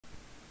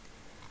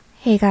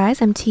Hey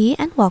guys, I'm T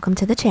and welcome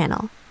to the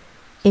channel.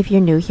 If you're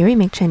new here, we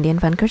make trendy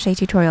and fun crochet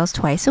tutorials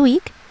twice a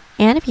week.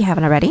 And if you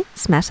haven't already,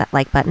 smash that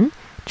like button,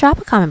 drop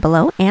a comment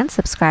below, and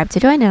subscribe to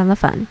join in on the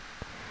fun.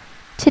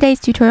 Today's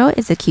tutorial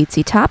is a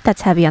cutesy top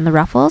that's heavy on the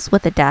ruffles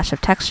with a dash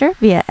of texture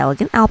via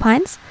elegant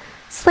alpines,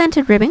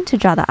 slanted ribbing to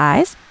draw the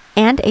eyes,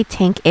 and a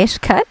tank-ish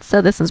cut,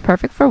 so this one's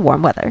perfect for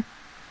warm weather.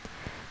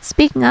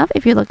 Speaking of,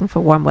 if you're looking for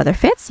warm weather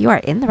fits, you are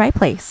in the right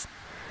place.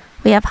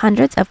 We have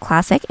hundreds of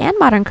classic and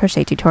modern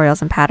crochet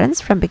tutorials and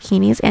patterns from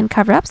bikinis and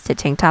cover-ups to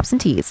tank tops and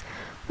tees,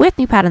 with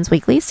new patterns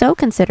weekly, so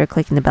consider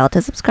clicking the bell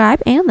to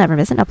subscribe and you'll never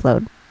miss an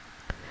upload.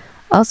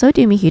 Also,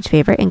 do me a huge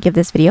favor and give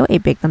this video a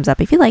big thumbs up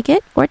if you like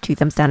it, or 2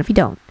 thumbs down if you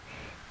don't.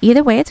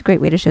 Either way, it's a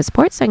great way to show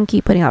support so I can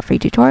keep putting out free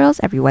tutorials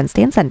every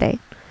Wednesday and Sunday.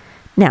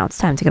 Now it's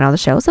time to get on the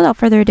show, so without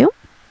further ado.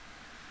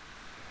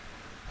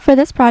 For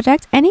this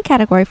project, any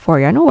category 4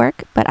 yarn will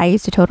work, but I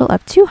used a total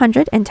of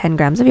 210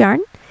 grams of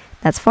yarn.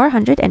 That's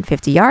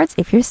 450 yards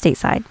if you're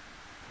stateside.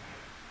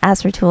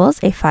 As for tools,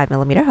 a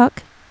 5mm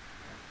hook,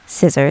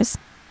 scissors,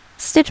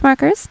 stitch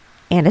markers,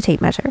 and a tape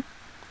measure.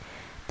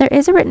 There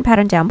is a written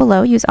pattern down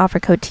below. Use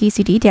offer code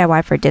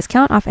TCDDIY for a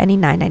discount off any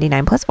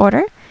 $9.99 plus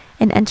order,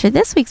 and enter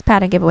this week's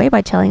pattern giveaway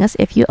by telling us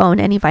if you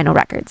own any vinyl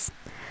records.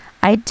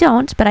 I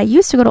don't, but I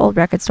used to go to old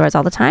record stores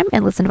all the time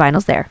and listen to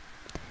vinyls there.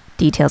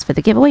 Details for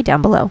the giveaway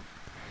down below.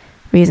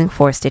 We're using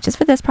 4 stitches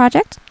for this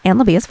project, and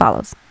they'll be as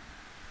follows.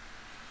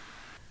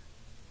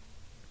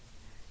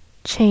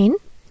 Chain,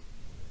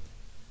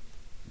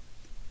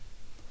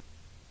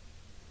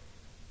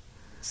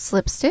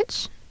 slip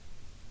stitch,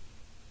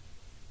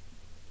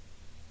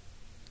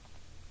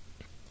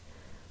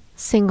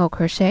 single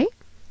crochet,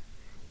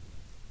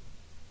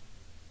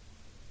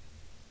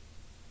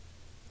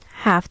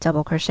 half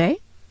double crochet,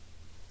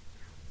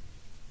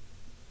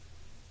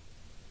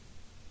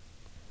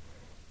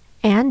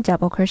 and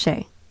double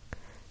crochet.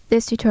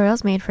 This tutorial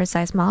is made for a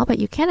size small, but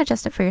you can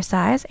adjust it for your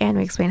size, and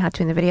we explain how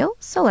to in the video,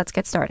 so let's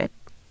get started.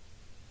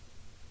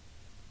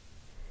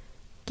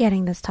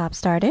 Getting this top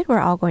started, we're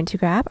all going to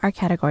grab our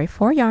category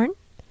 4 yarn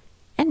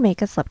and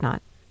make a slip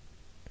knot.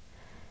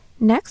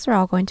 Next, we're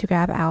all going to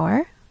grab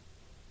our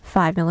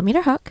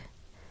 5mm hook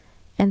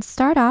and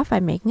start off by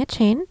making a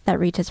chain that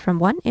reaches from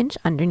 1 inch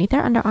underneath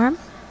our underarm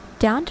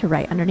down to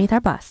right underneath our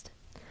bust.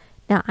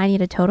 Now I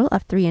need a total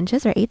of 3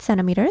 inches or 8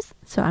 centimeters,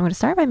 so I'm going to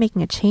start by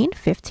making a chain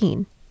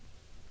 15.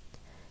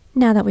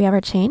 Now that we have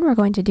our chain, we're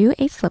going to do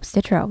a slip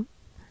stitch row.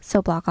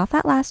 So block off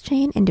that last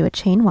chain and do a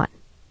chain 1.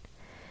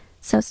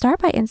 So start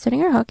by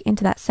inserting our hook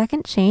into that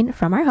second chain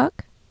from our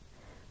hook.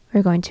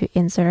 We're going to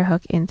insert our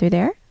hook in through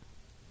there,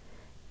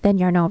 then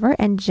yarn over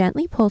and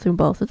gently pull through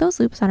both of those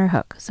loops on our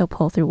hook. So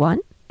pull through one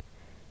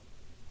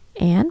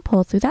and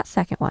pull through that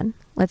second one.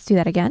 Let's do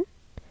that again.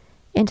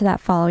 Into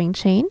that following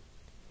chain,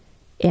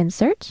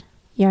 insert,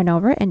 yarn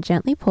over and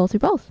gently pull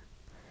through both.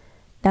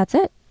 That's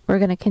it. We're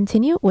going to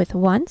continue with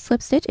 1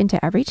 slip stitch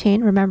into every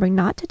chain, remembering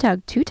not to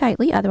tug too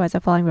tightly, otherwise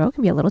the following row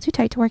can be a little too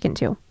tight to work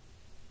into.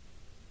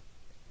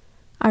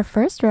 Our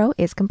first row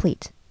is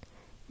complete.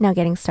 Now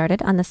getting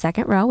started on the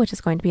second row, which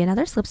is going to be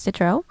another slip stitch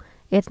row.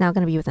 It's now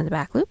going to be within the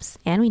back loops,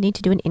 and we need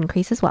to do an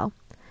increase as well.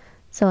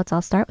 So let's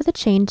all start with a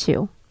chain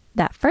 2.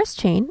 That first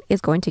chain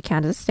is going to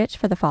count as a stitch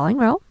for the following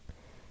row,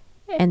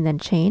 and then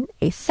chain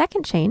a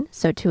second chain,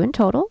 so 2 in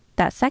total.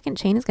 That second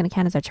chain is going to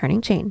count as our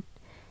turning chain.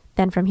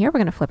 Then from here, we're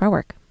going to flip our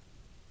work.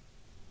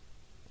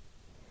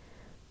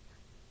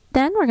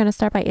 Then we're going to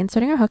start by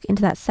inserting our hook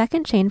into that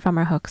second chain from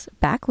our hook's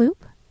back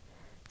loop.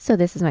 So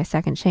this is my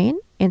second chain.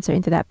 Insert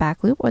into that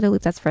back loop or the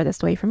loop that's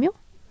furthest away from you.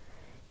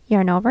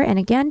 Yarn over and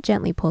again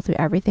gently pull through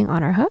everything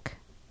on our hook.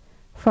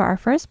 For our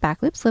first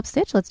back loop slip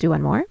stitch, let's do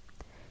one more.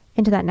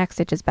 Into that next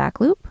stitch's back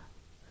loop.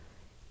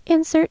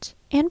 Insert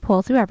and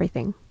pull through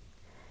everything.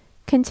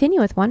 Continue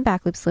with 1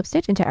 back loop slip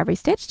stitch into every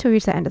stitch to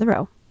reach the end of the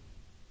row.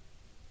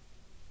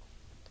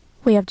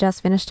 We have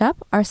just finished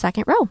up our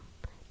second row.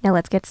 Now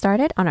let's get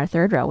started on our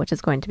third row, which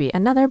is going to be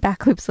another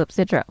back loop slip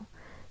stitch row.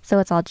 So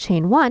it's all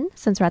chain 1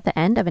 since we're at the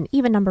end of an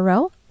even number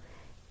row.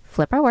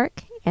 Flip our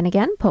work and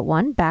again put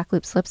 1 back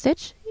loop slip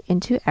stitch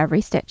into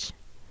every stitch.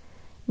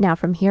 Now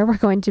from here we're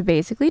going to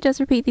basically just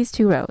repeat these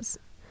 2 rows.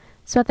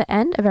 So at the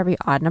end of every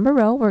odd number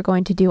row we're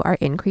going to do our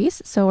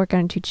increase. So we're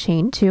going to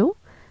chain 2,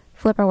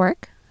 flip our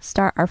work,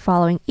 start our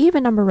following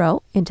even number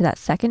row into that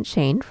second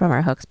chain from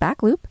our hook's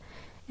back loop,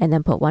 and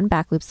then put 1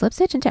 back loop slip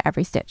stitch into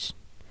every stitch.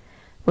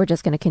 We're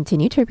just going to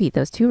continue to repeat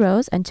those 2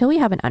 rows until we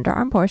have an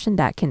underarm portion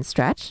that can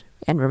stretch,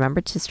 and remember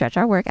to stretch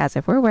our work as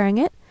if we're wearing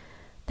it,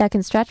 that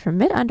can stretch from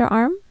mid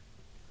underarm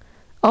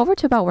over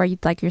to about where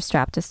you'd like your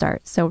strap to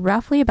start, so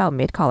roughly about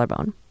mid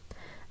collarbone.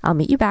 I'll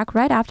meet you back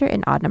right after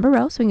an odd number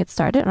row so we can get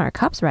started on our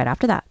cups right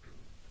after that.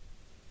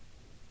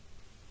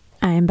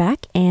 I am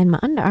back and my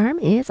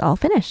underarm is all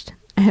finished.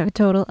 I have a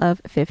total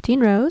of 15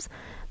 rows.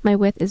 My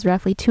width is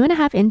roughly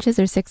 2.5 inches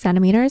or 6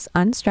 centimeters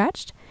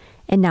unstretched.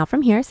 And now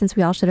from here, since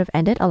we all should have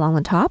ended along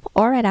the top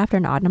or right after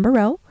an odd number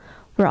row,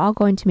 we're all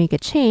going to make a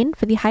chain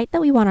for the height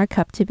that we want our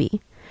cup to be.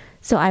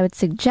 So I would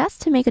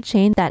suggest to make a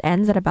chain that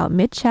ends at about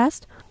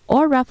mid-chest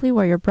or roughly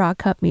where your bra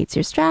cup meets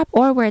your strap,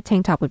 or where a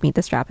tank top would meet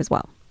the strap as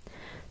well.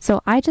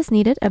 So I just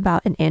needed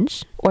about an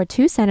inch or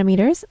 2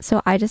 centimeters,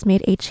 so I just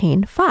made a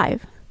chain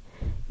 5.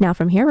 Now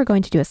from here, we're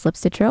going to do a slip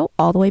stitch row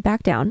all the way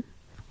back down.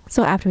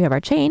 So after we have our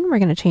chain, we're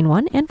going to chain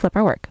 1 and flip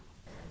our work.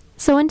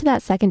 So into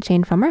that second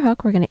chain from our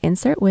hook, we're going to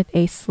insert with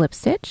a slip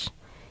stitch,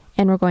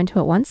 and we're going to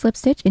put 1 slip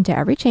stitch into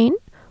every chain.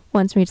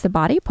 Once we reach the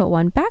body, put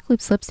 1 back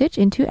loop slip stitch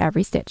into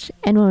every stitch.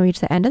 And when we reach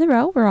the end of the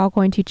row, we're all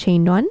going to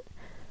chain 1,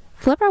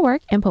 flip our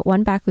work, and put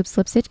 1 back loop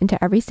slip stitch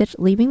into every stitch,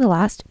 leaving the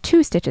last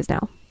 2 stitches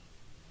now.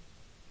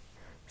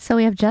 So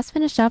we have just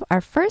finished up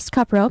our first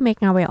cup row,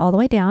 making our way all the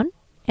way down.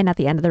 And at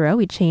the end of the row,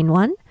 we chain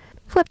 1,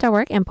 flipped our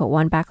work, and put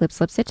 1 back loop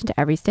slip stitch into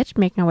every stitch,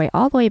 making our way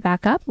all the way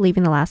back up,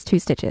 leaving the last 2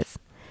 stitches.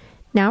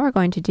 Now we're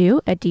going to do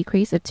a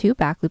decrease of 2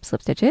 back loop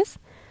slip stitches.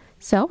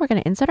 So we're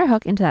going to insert our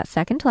hook into that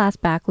second to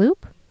last back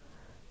loop,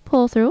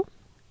 pull through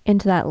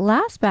into that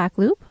last back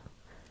loop,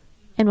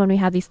 and when we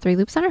have these 3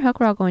 loops on our hook,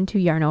 we're all going to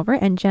yarn over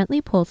and gently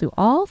pull through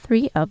all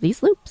 3 of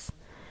these loops.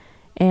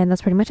 And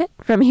that's pretty much it.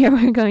 From here,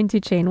 we're going to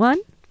chain 1,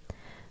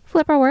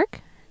 flip our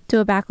work,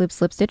 do a back loop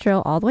slip stitch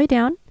row all the way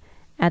down.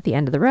 At the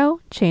end of the row,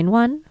 chain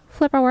 1,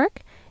 flip our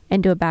work,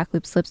 and do a back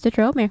loop slip stitch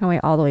row, making our way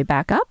all the way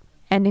back up,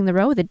 ending the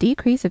row with a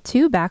decrease of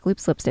 2 back loop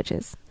slip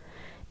stitches.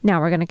 Now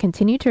we're going to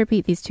continue to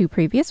repeat these 2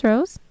 previous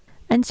rows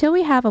until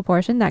we have a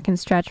portion that can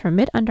stretch from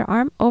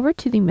mid-underarm over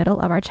to the middle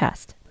of our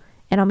chest.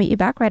 And I'll meet you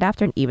back right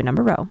after an even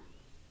number row.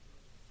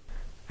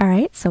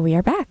 Alright, so we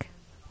are back.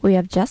 We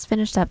have just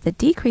finished up the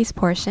decrease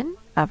portion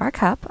of our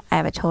cup. I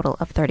have a total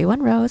of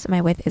 31 rows.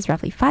 My width is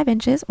roughly 5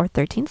 inches or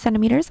 13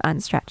 centimeters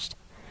unstretched.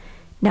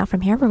 Now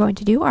from here, we're going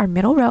to do our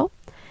middle row.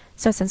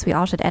 So since we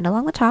all should end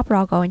along the top, we're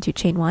all going to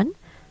chain 1,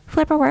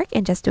 flip our work,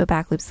 and just do a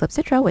back loop slip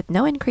stitch row with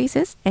no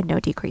increases and no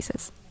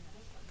decreases.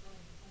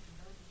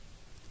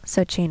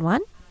 So chain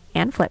 1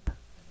 and flip.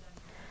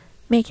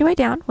 Make your way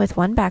down with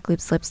 1 back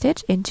loop slip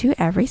stitch into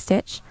every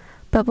stitch.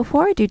 But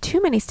before we do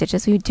too many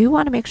stitches, we do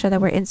want to make sure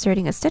that we're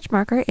inserting a stitch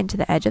marker into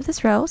the edge of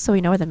this row so we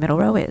know where the middle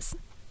row is.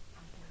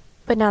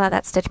 But now that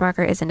that stitch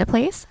marker is into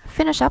place,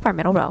 finish up our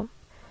middle row.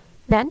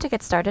 Then to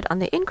get started on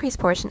the increase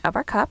portion of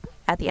our cup,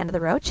 at the end of the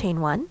row,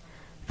 chain 1,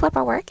 flip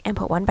our work, and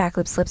put 1 back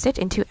loop slip stitch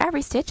into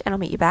every stitch, and I'll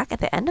meet you back at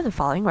the end of the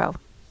following row.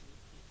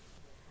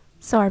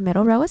 So our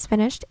middle row is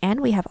finished,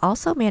 and we have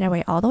also made our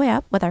way all the way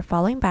up with our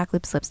following back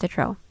loop slip stitch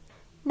row.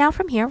 Now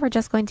from here, we're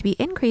just going to be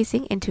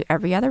increasing into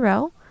every other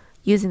row,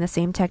 using the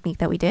same technique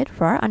that we did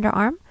for our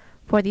underarm,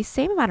 for the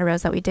same amount of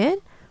rows that we did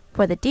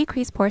for the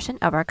decrease portion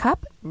of our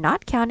cup,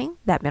 not counting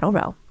that middle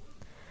row.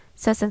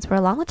 So since we're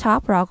along the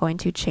top, we're all going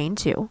to chain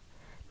 2.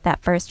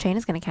 That first chain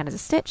is going to count as a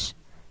stitch.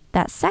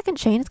 That second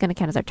chain is going to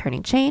count as our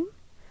turning chain.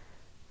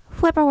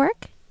 Flip our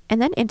work,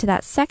 and then into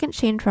that second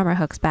chain from our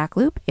hook's back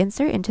loop,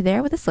 insert into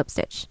there with a slip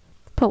stitch.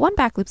 Put 1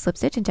 back loop slip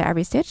stitch into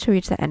every stitch to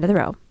reach the end of the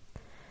row.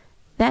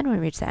 Then when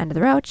we reach the end of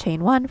the row,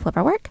 chain 1, flip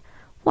our work,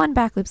 1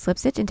 back loop slip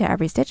stitch into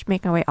every stitch,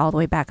 making our way all the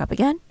way back up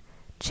again,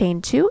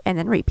 chain 2, and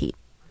then repeat.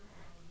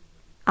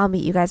 I'll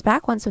meet you guys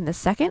back once when the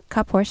second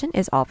cup portion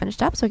is all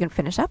finished up so we can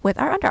finish up with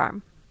our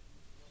underarm.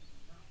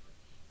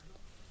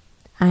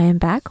 I am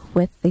back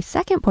with the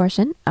second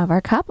portion of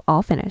our cup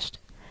all finished.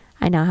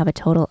 I now have a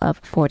total of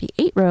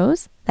 48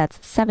 rows,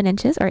 that's 7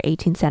 inches or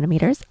 18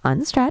 centimeters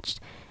unstretched,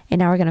 and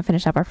now we're going to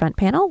finish up our front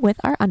panel with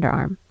our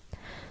underarm.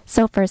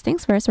 So first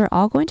things first, we're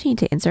all going to need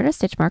to insert a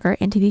stitch marker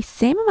into the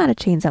same amount of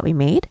chains that we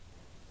made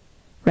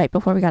right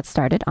before we got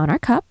started on our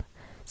cup.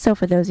 So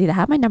for those of you that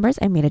have my numbers,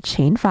 I made a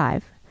chain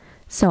 5.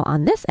 So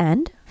on this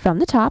end, from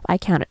the top, I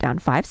counted down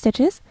 5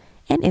 stitches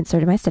and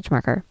inserted my stitch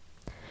marker.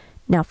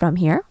 Now from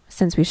here,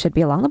 since we should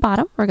be along the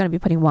bottom, we're going to be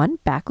putting 1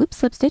 back loop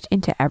slip stitch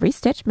into every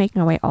stitch,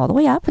 making our way all the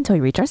way up until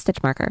we reach our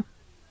stitch marker.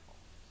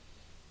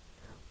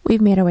 We've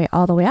made our way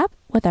all the way up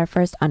with our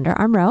first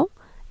underarm row,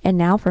 and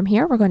now from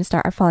here we're going to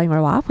start our following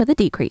row off with a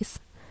decrease.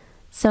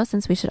 So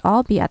since we should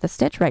all be at the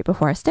stitch right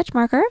before our stitch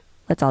marker,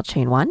 let's all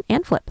chain 1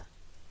 and flip.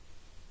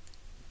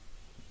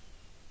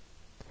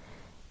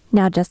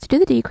 Now just to do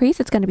the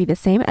decrease, it's going to be the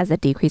same as the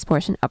decrease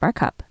portion of our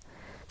cup.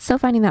 So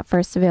finding that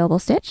first available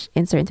stitch,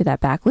 insert into that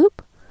back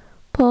loop,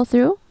 pull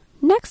through,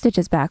 next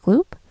stitch's back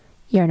loop,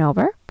 yarn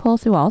over, pull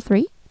through all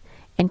 3,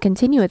 and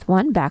continue with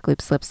 1 back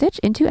loop slip stitch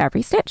into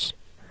every stitch.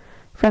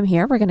 From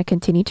here, we're going to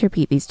continue to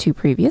repeat these 2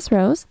 previous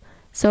rows,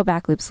 so a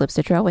back loop slip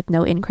stitch row with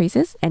no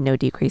increases and no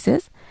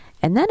decreases,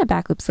 and then a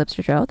back loop slip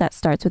stitch row that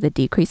starts with a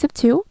decrease of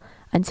 2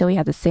 until we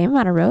have the same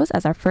amount of rows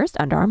as our first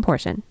underarm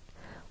portion.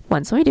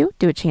 Once we do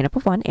a chain up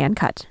of 1 and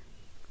cut.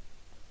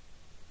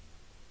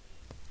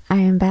 I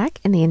am back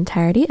and the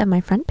entirety of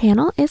my front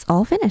panel is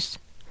all finished.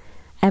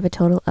 I have a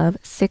total of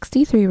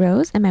 63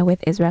 rows and my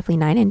width is roughly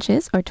 9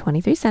 inches or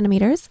 23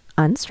 centimeters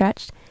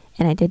unstretched,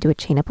 and I did do a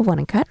chain up of 1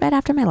 and cut right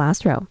after my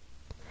last row.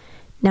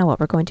 Now what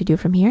we're going to do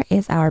from here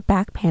is our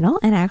back panel,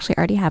 and I actually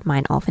already have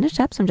mine all finished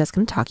up, so I'm just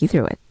going to talk you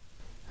through it.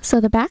 So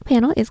the back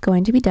panel is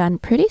going to be done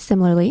pretty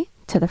similarly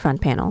to the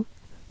front panel.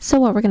 So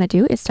what we're going to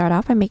do is start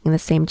off by making the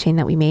same chain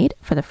that we made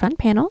for the front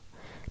panel,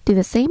 do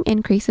the same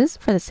increases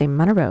for the same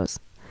amount of rows.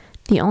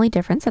 The only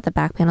difference that the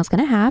back panel is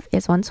going to have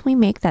is once we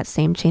make that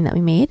same chain that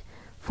we made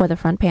For the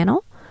front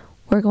panel,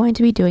 we're going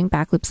to be doing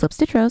back loop slip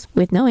stitch rows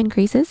with no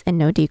increases and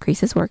no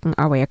decreases, working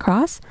our way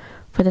across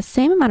for the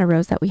same amount of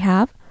rows that we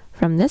have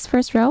from this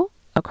first row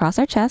across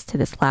our chest to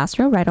this last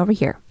row right over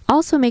here.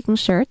 Also making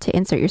sure to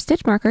insert your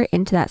stitch marker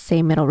into that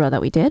same middle row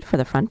that we did for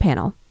the front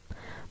panel.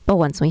 But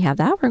once we have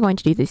that, we're going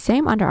to do the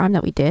same underarm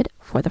that we did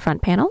for the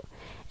front panel.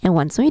 And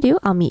once we do,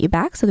 I'll meet you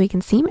back so that we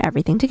can seam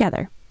everything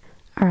together.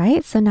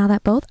 Alright, so now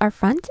that both our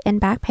front and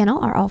back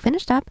panel are all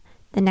finished up,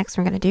 the next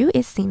thing we're going to do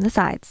is seam the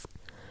sides.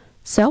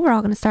 So we're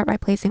all going to start by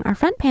placing our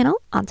front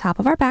panel on top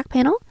of our back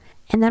panel,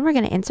 and then we're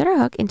going to insert our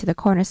hook into the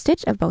corner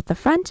stitch of both the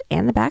front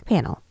and the back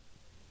panel.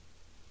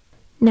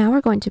 Now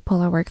we're going to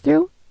pull our work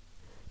through,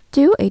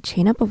 do a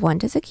chain up of 1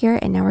 to secure,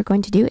 and now we're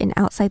going to do an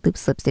outside loop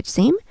slip stitch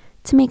seam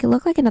to make it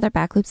look like another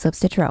back loop slip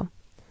stitch row.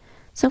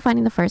 So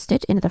finding the first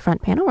stitch into the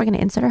front panel, we're going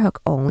to insert our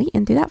hook only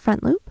in through that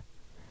front loop,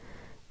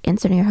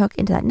 inserting your hook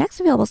into that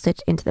next available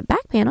stitch into the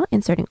back panel,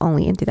 inserting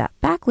only in through that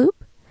back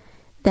loop.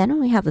 Then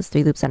when we have those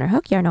 3 loops on our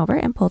hook, yarn over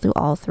and pull through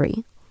all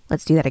 3.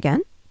 Let's do that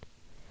again.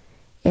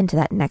 Into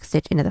that next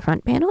stitch into the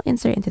front panel,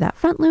 insert into that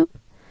front loop,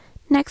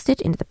 next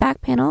stitch into the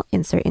back panel,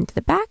 insert into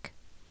the back,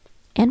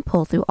 and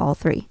pull through all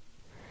 3.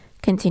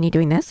 Continue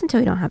doing this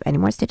until we don't have any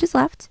more stitches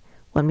left.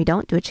 When we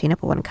don't, do a chain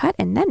up of 1 cut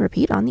and then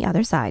repeat on the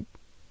other side.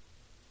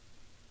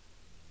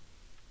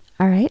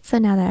 Alright, so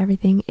now that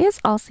everything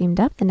is all seamed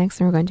up, the next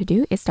thing we're going to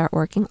do is start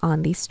working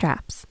on these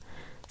straps.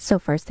 So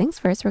first things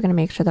first, we're going to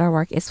make sure that our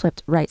work is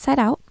flipped right side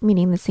out,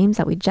 meaning the seams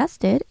that we just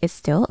did is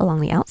still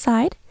along the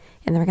outside,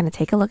 and then we're going to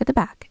take a look at the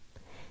back.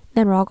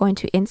 Then we're all going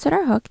to insert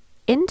our hook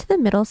into the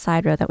middle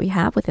side row that we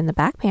have within the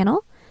back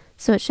panel,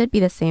 so it should be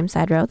the same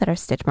side row that our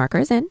stitch marker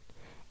is in,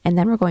 and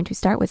then we're going to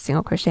start with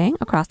single crocheting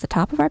across the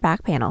top of our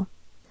back panel.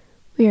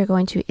 We are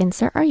going to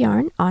insert our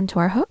yarn onto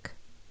our hook,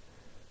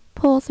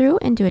 pull through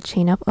and do a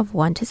chain up of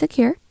 1 to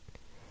secure,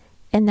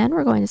 and then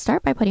we're going to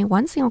start by putting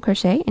 1 single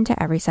crochet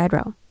into every side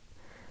row.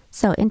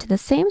 So into the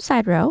same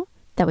side row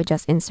that we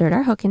just inserted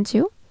our hook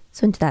into,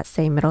 so into that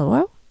same middle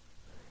row,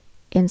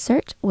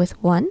 insert with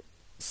 1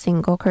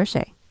 single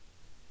crochet.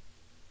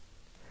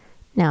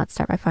 Now let's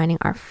start by finding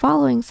our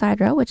following side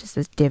row, which is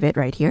this divot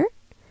right here.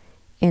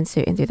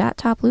 Insert into that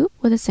top loop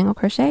with a single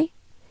crochet,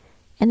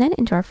 and then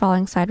into our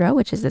following side row,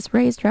 which is this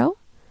raised row,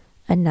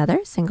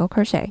 another single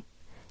crochet.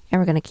 And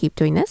we're going to keep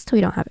doing this till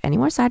we don't have any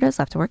more side rows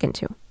left to work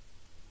into.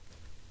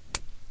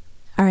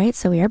 Alright,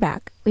 so we are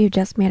back. We've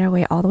just made our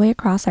way all the way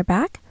across our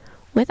back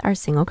with our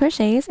single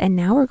crochets, and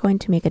now we're going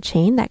to make a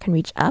chain that can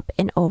reach up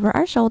and over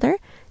our shoulder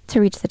to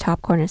reach the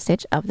top corner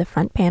stitch of the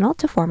front panel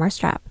to form our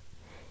strap.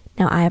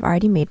 Now I have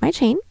already made my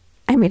chain.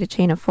 I made a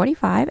chain of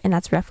 45, and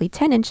that's roughly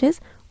 10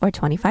 inches or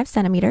 25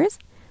 centimeters.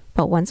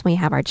 But once we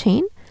have our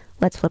chain,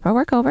 let's flip our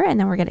work over, and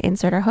then we're going to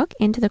insert our hook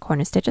into the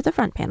corner stitch of the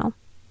front panel.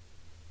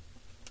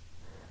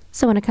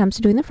 So when it comes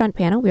to doing the front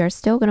panel, we are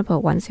still going to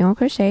put 1 single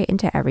crochet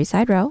into every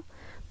side row,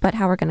 but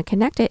how we're going to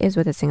connect it is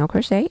with a single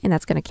crochet, and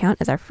that's going to count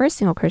as our first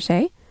single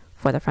crochet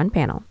for the front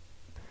panel.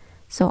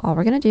 So all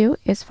we're going to do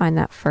is find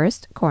that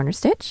first corner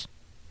stitch,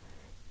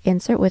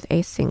 insert with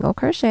a single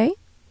crochet,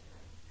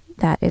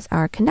 that is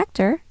our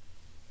connector,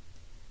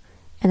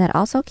 and that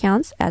also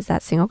counts as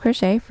that single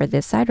crochet for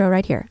this side row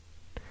right here.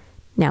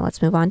 Now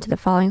let's move on to the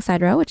following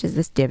side row, which is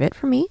this divot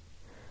for me.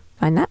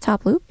 Find that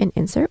top loop and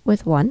insert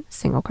with 1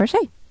 single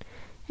crochet.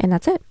 And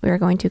that's it. We are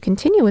going to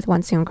continue with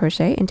 1 single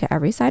crochet into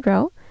every side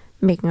row,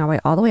 making our way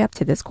all the way up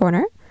to this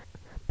corner.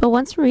 But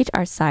once we reach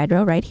our side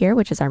row right here,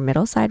 which is our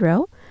middle side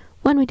row,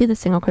 when we do the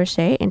single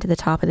crochet into the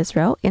top of this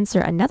row,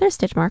 insert another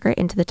stitch marker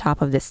into the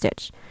top of this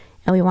stitch.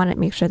 And we want to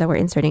make sure that we're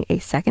inserting a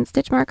second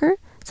stitch marker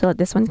so that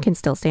this one can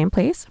still stay in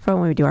place for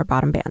when we do our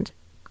bottom band.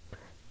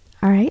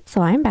 Alright,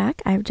 so I'm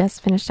back. I've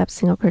just finished up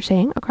single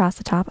crocheting across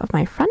the top of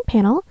my front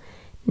panel.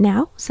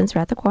 Now, since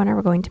we're at the corner,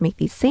 we're going to make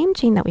the same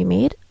chain that we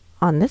made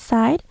on this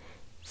side,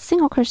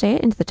 single crochet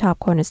into the top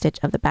corner stitch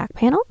of the back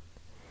panel,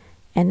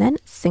 and then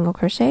single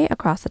crochet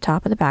across the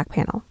top of the back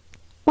panel.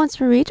 Once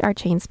we reach our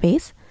chain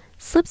space,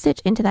 slip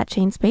stitch into that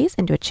chain space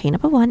and do a chain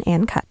up of 1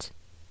 and cut.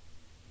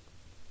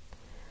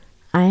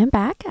 I am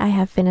back. I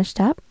have finished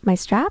up my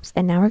straps,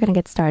 and now we're going to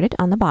get started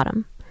on the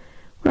bottom.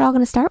 We're all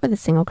going to start with a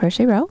single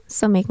crochet row,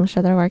 so making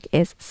sure that our work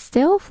is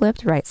still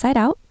flipped right side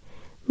out,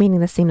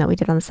 meaning the seam that we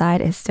did on the side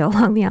is still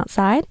along the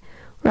outside.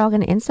 We're all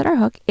going to insert our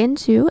hook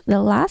into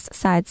the last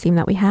side seam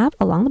that we have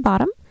along the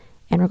bottom,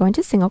 and we're going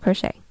to single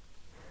crochet.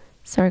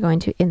 So we're going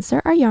to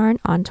insert our yarn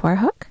onto our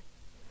hook,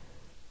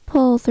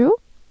 pull through,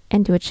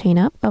 and do a chain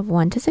up of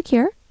 1 to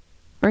secure.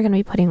 We're going to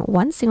be putting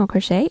 1 single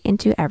crochet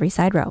into every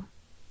side row.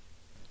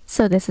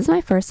 So this is my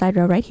first side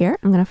row right here.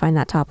 I'm going to find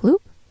that top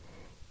loop,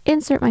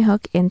 insert my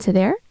hook into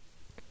there,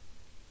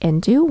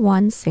 and do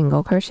 1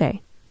 single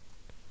crochet.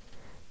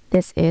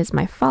 This is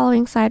my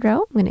following side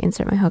row. I'm going to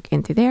insert my hook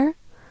into there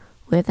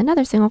with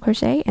another single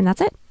crochet, and that's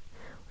it.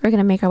 We're going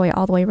to make our way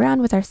all the way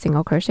around with our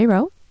single crochet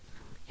row,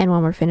 and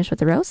when we're finished with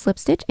the row, slip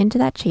stitch into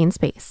that chain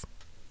space.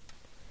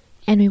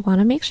 And we want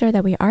to make sure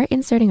that we are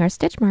inserting our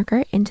stitch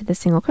marker into the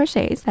single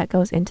crochets that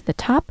goes into the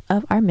top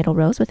of our middle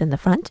rows within the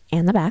front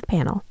and the back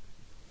panel.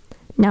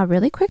 Now,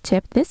 really quick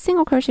tip, this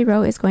single crochet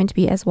row is going to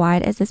be as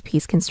wide as this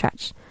piece can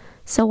stretch.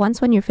 So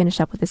once when you're finished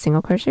up with a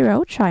single crochet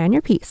row, try on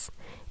your piece.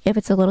 If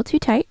it's a little too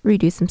tight,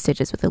 redo some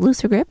stitches with a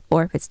looser grip,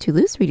 or if it's too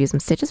loose, redo some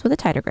stitches with a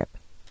tighter grip.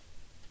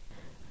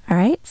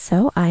 Alright,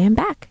 so I am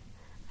back.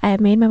 I have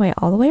made my way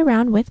all the way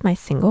around with my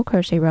single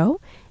crochet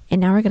row,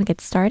 and now we're going to get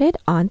started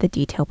on the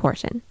detail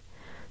portion.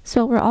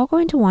 So what we're all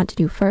going to want to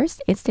do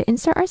first is to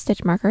insert our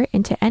stitch marker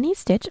into any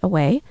stitch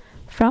away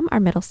from our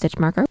middle stitch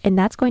marker, and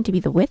that's going to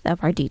be the width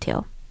of our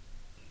detail.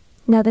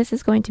 Now this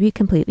is going to be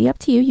completely up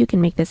to you. You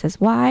can make this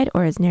as wide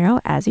or as narrow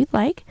as you'd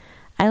like.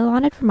 I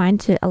wanted for mine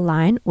to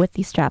align with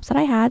the straps that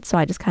I had, so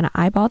I just kind of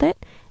eyeballed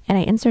it, and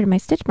I inserted my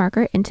stitch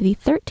marker into the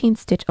 13th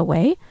stitch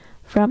away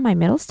from my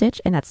middle stitch,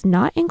 and that's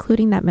not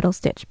including that middle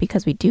stitch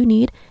because we do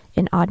need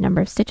an odd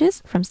number of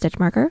stitches from stitch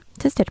marker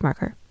to stitch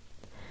marker.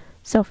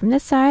 So from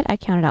this side, I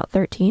counted out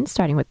 13,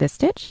 starting with this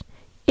stitch,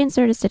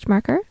 insert a stitch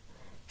marker,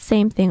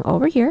 same thing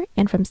over here,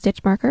 and from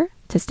stitch marker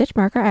to stitch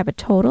marker, I have a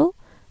total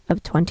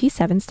of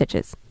 27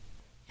 stitches.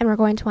 And we're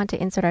going to want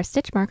to insert our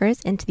stitch markers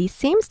into the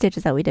same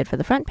stitches that we did for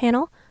the front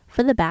panel,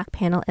 for the back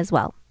panel as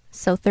well.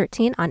 So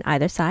 13 on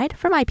either side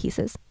for my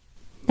pieces.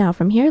 Now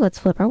from here, let's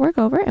flip our work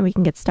over and we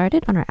can get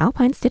started on our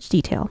alpine stitch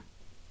detail.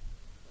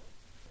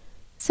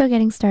 So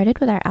getting started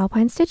with our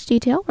alpine stitch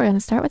detail, we're going to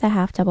start with a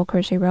half double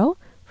crochet row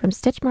from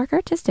stitch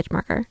marker to stitch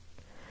marker.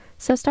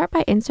 So start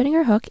by inserting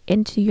your hook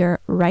into your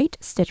right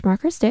stitch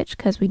marker stitch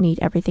because we need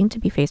everything to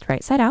be faced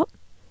right side out.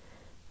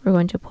 We're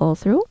going to pull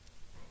through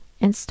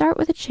and start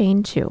with a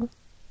chain 2.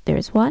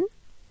 There's 1,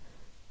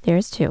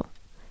 there's 2.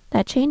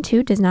 That chain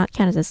 2 does not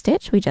count as a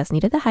stitch, we just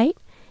needed the height.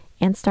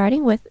 And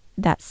starting with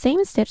that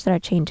same stitch that our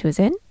chain 2 is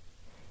in,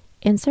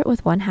 insert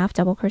with 1 half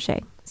double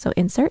crochet. So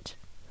insert,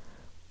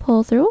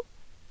 pull through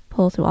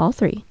all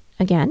 3.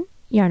 Again,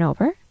 yarn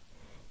over,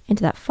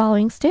 into that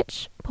following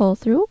stitch, pull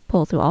through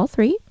all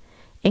 3,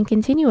 and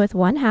continue with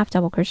 1 half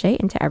double crochet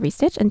into every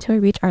stitch until we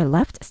reach our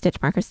left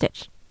stitch marker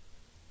stitch.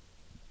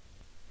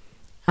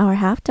 Our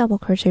half double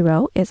crochet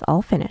row is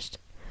all finished.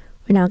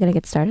 We're now going to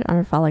get started on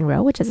our following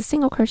row, which is a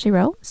single crochet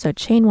row, so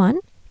chain 1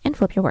 and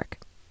flip your work.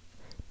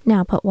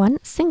 Now put 1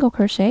 single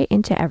crochet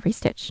into every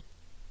stitch.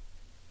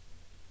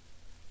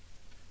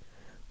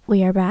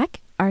 We are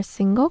back. Our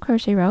single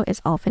crochet row is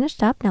all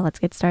finished up. Now let's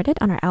get started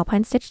on our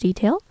alpine stitch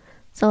detail.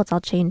 So let's all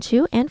chain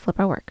 2 and flip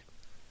our work.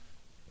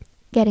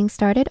 Getting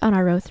started on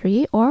our row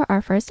 3 or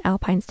our first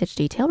alpine stitch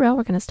detail row,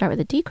 we're going to start with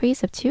a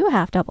decrease of 2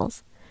 half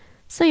doubles.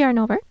 So yarn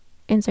over,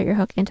 insert your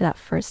hook into that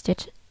first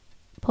stitch,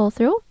 pull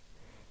through,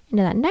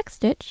 into that next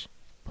stitch,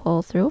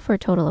 pull through for a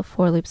total of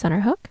 4 loops on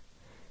our hook,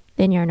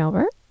 then yarn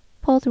over,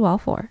 pull through all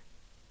 4.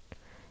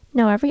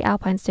 Now every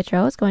alpine stitch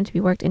row is going to be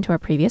worked into our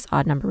previous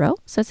odd number row,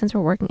 so since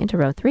we're working into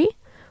row 3,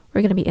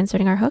 we're going to be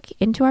inserting our hook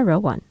into our row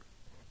 1.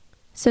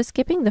 So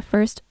skipping the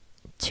first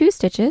 2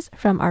 stitches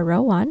from our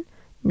row 1,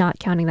 not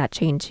counting that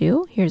chain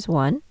 2, here's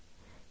 1,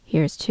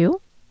 here's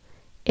 2,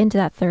 into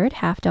that third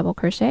half double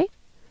crochet,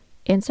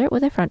 insert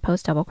with a front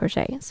post double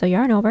crochet. So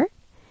yarn over,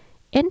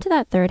 into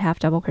that third half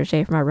double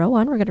crochet from our row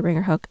 1, we're going to bring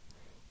our hook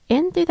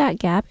in through that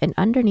gap and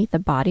underneath the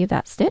body of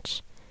that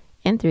stitch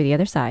and through the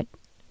other side.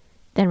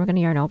 Then we're going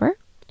to yarn over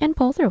and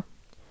pull through.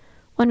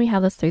 When we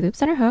have those 3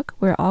 loops on our hook,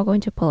 we're all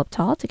going to pull up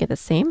tall to get the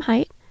same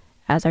height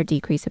as our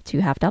decrease of 2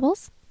 half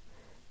doubles.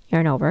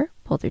 Yarn over,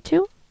 pull through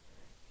 2,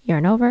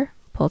 yarn over,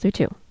 pull through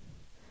 2.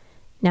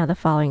 Now the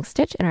following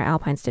stitch in our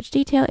alpine stitch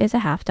detail is a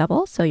half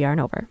double, so yarn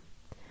over.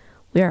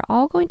 We are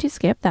all going to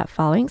skip that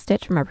following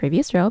stitch from our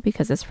previous row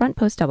because this front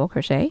post double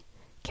crochet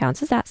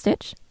counts as that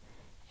stitch,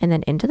 and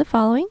then into the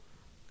following,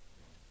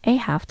 a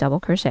half double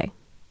crochet.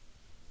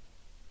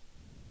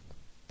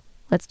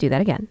 Let's do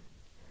that again.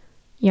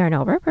 Yarn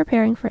over,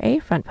 preparing for a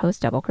front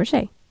post double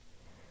crochet.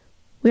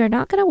 We are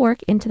not going to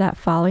work into that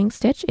following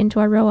stitch into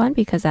our row 1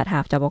 because that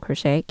half double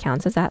crochet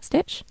counts as that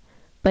stitch,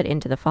 but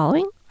into the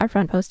following, our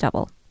front post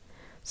double.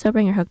 So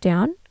bring your hook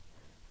down,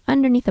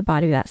 underneath the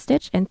body of that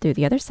stitch and through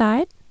the other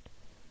side,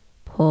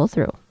 pull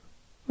through.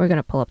 We're going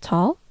to pull up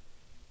tall,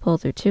 pull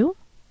through 2,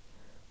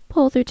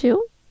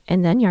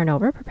 and then yarn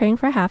over, preparing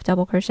for a half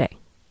double crochet.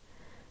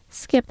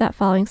 Skip that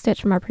following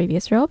stitch from our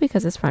previous row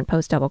because this front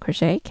post double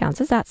crochet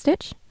counts as that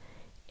stitch,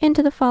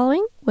 into the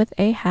following with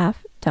a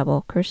half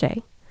double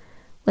crochet.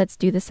 Let's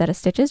do the set of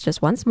stitches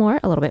just once more,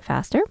 a little bit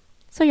faster.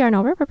 So yarn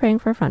over, preparing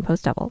for a front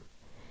post double.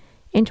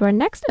 Into our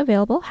next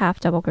available half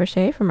double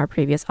crochet from our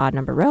previous odd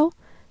number row,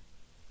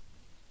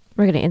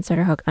 we're going to insert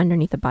our hook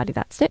underneath the body of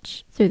that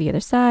stitch, through the other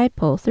side,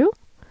 pull through,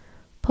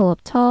 pull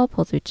up tall,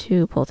 pull through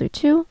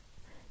 2,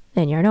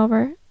 then yarn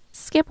over,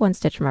 skip 1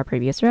 stitch from our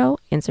previous row,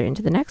 insert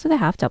into the next with a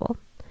half double.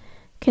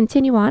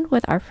 Continue on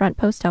with our front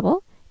post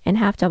double and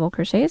half double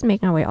crochets,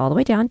 making our way all the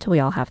way down till we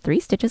all have 3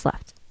 stitches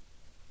left.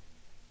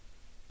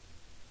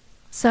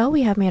 So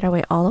we have made our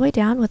way all the way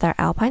down with our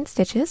alpine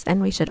stitches,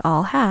 and we should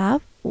all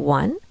have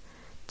 1,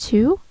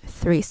 2,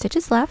 3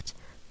 stitches left.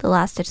 The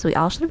last stitch that we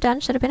all should have done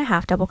should have been a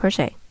half double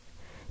crochet.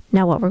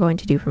 Now what we're going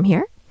to do from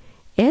here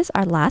is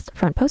our last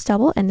front post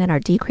double and then our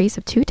decrease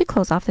of 2 to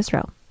close off this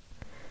row.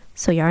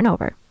 So yarn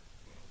over,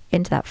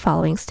 into that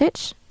following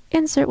stitch,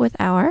 insert with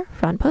our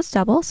front post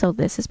double, so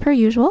this is per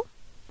usual.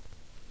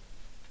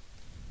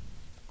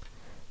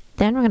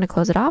 Then we're going to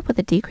close it off with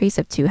a decrease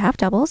of 2 half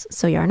doubles,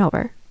 so yarn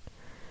over.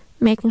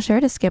 Making sure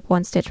to skip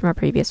 1 stitch from our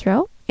previous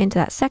row into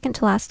that second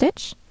to last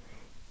stitch,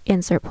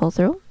 insert pull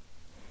through,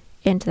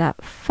 into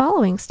that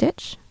following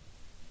stitch,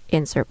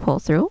 insert pull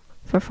through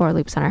for 4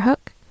 loops on our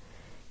hook,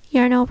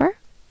 yarn over,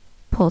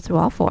 pull through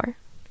all 4.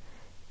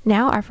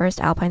 Now our first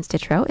alpine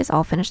stitch row is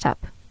all finished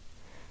up.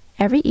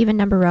 Every even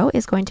number row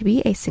is going to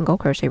be a single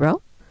crochet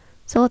row,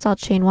 so let's all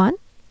chain 1,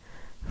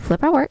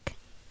 flip our work,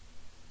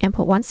 and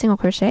put 1 single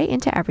crochet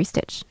into every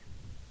stitch.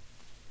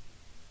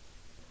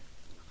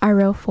 Our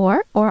row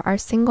 4, or our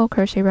single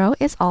crochet row,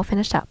 is all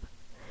finished up.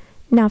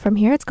 Now from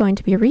here it's going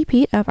to be a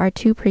repeat of our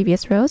 2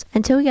 previous rows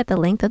until we get the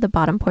length of the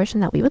bottom portion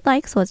that we would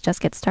like, so let's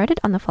just get started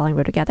on the following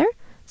row together.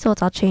 So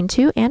let's all chain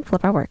 2 and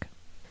flip our work.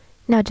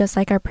 Now just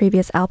like our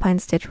previous alpine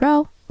stitch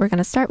row, we're going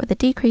to start with a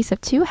decrease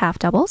of 2 half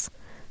doubles.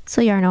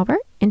 So yarn over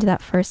into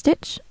that first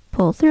stitch,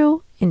 pull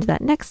through, into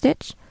that next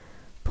stitch,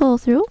 pull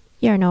through,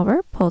 yarn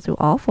over, pull through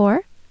all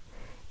 4.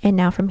 And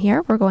now from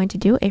here we're going to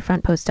do a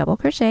front post double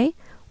crochet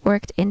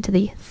worked into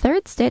the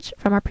 3rd stitch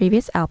from our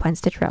previous alpine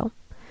stitch row.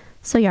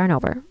 So yarn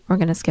over, we're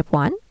going to skip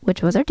 1,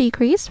 which was our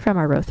decrease from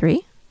our row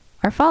 3.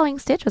 Our following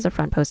stitch was a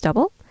front post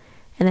double,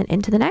 and then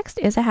into the next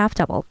is a half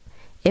double.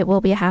 It will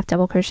be a half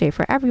double crochet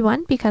for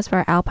everyone because for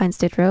our alpine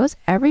stitch rows,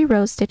 every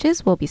row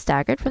stitches will be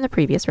staggered from the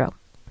previous row.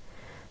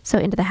 So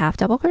into the half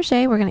double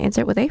crochet, we're going to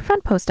insert with a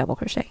front post double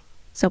crochet.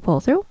 So pull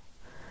through,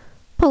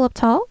 pull up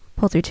tall,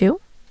 pull through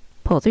 2,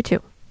 pull through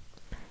 2.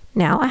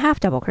 Now a half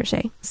double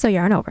crochet, so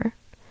yarn over.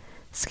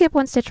 Skip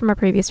 1 stitch from our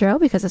previous row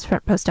because this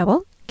front post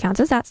double counts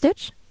as that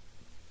stitch.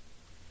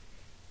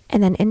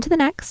 And then into the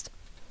next,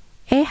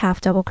 a half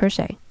double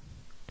crochet.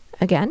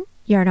 Again,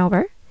 yarn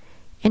over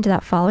into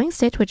that following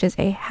stitch, which is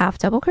a half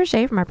double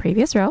crochet from our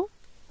previous row,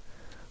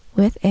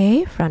 with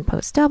a front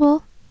post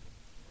double,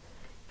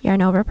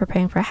 yarn over,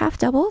 preparing for a half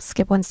double,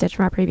 skip 1 stitch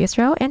from our previous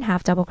row, and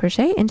half double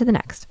crochet into the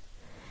next.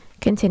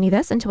 Continue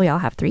this until we all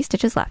have 3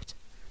 stitches left.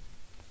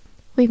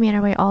 We've made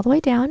our way all the way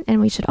down, and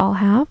we should all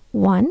have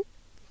 1,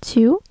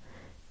 2,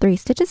 3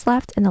 stitches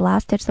left, and the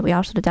last stitch that we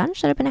all should have done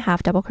should have been a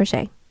half double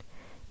crochet.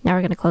 Now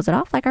we're going to close it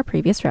off like our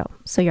previous row.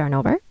 So yarn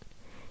over,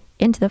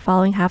 into the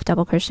following half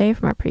double crochet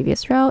from our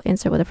previous row,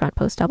 insert with a front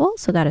post double,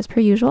 so that is per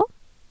usual.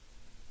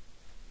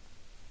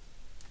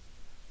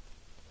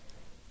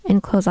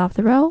 And close off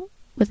the row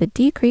with a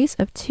decrease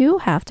of 2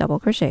 half double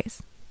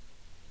crochets.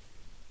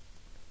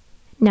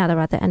 Now that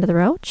we're at the end of the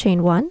row,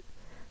 chain 1,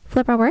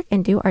 flip our work,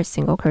 and do our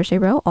single crochet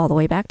row all the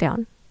way back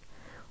down.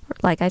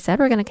 Like I said,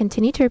 we're going to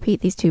continue to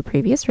repeat these 2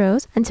 previous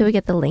rows until we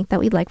get the length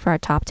that we'd like for our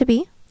top to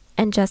be.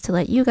 And just to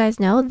let you guys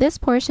know, this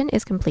portion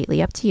is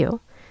completely up to you.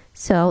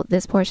 So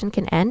this portion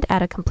can end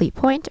at a complete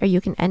point, or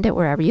you can end it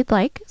wherever you'd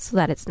like so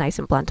that it's nice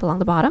and blunt along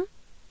the bottom.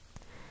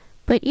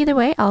 But either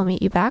way, I'll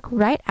meet you back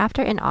right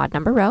after an odd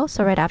number row,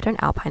 so right after an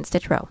alpine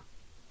stitch row.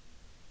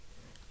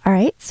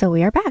 Alright, so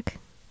we are back.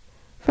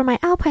 For my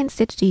alpine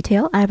stitch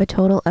detail, I have a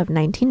total of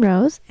 19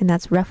 rows, and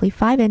that's roughly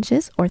 5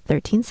 inches or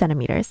 13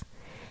 centimeters.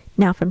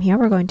 Now from here,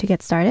 we're going to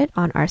get started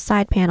on our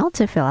side panel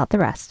to fill out the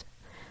rest.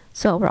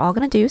 So what we're all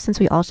going to do, since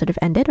we all should have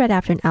ended right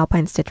after an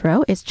alpine stitch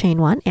row, is chain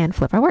 1 and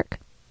flip our work.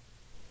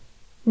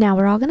 Now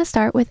we're all going to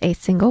start with a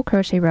single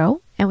crochet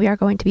row, and we are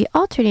going to be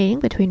alternating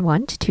between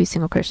 1 to 2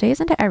 single crochets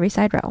into every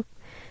side row.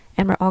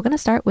 And we're all going to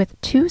start with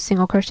 2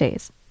 single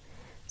crochets.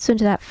 So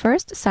into that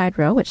first side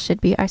row, which should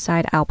be our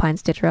side alpine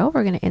stitch row,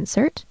 we're going to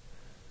insert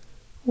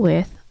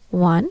with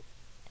 1,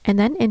 and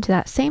then into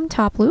that same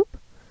top loop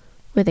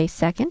with a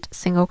second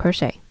single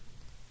crochet.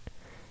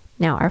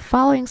 Now our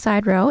following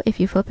side row, if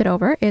you flip it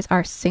over, is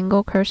our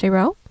single crochet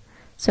row.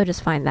 So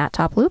just find that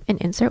top loop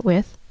and insert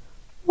with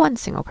 1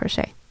 single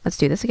crochet. Let's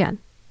do this again.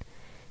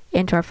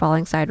 Into our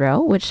following side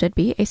row, which should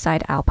be a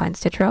side alpine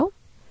stitch row,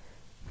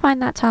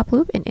 find that top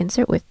loop and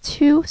insert with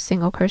 2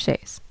 single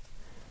crochets.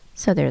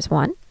 So there's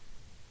 1,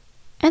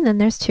 and then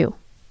there's 2.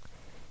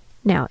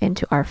 Now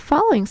into our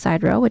following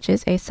side row, which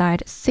is a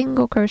side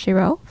single crochet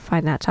row,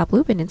 find that top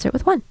loop and insert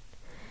with 1.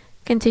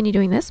 Continue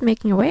doing this,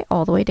 making your way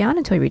all the way down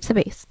until you reach the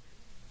base.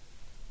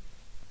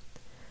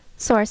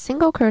 So our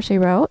single crochet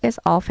row is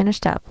all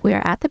finished up. We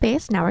are at the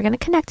base, now we're going to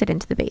connect it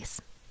into the base.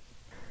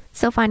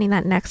 So finding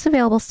that next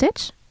available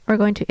stitch, we're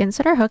going to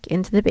insert our hook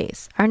into the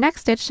base. Our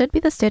next stitch should be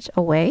the stitch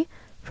away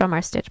from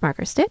our stitch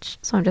marker stitch.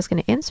 So I'm just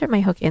going to insert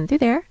my hook in through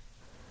there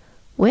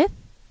with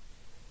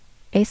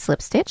a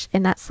slip stitch,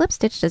 and that slip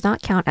stitch does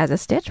not count as a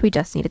stitch, we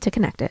just needed to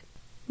connect it.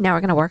 Now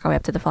we're going to work our way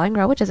up to the following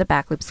row, which is a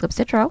back loop slip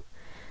stitch row.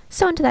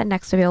 So into that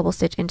next available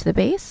stitch into the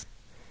base,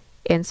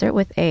 insert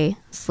with a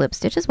slip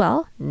stitch as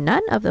well.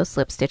 None of those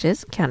slip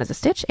stitches count as a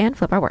stitch, and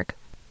flip our work.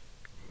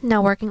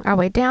 Now working our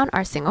way down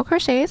our single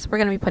crochets, we're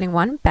going to be putting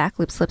 1 back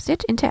loop slip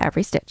stitch into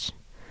every stitch.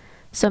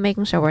 So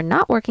making sure we're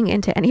not working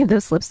into any of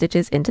those slip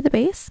stitches into the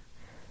base,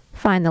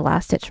 find the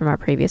last stitch from our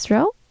previous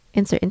row,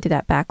 insert into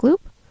that back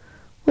loop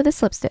with a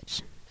slip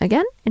stitch.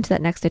 Again, into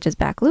that next stitch's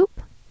back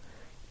loop,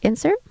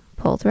 insert,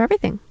 pull through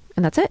everything,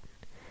 and that's it.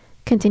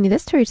 Continue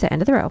this to reach the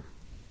end of the row.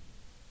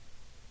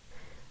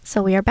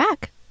 So we are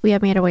back. We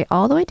have made our way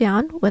all the way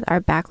down with our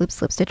back loop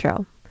slip stitch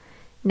row.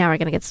 Now we're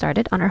going to get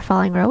started on our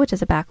following row, which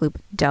is a back loop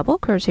double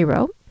crochet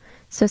row.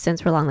 So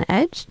since we're along the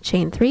edge,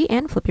 chain 3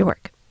 and flip your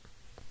work.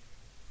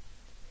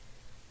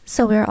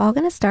 So we're all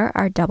going to start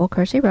our double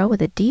crochet row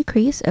with a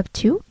decrease of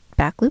 2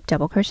 back loop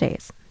double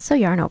crochets. So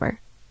yarn over.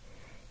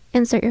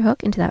 Insert your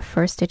hook into that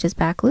first stitch's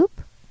back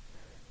loop,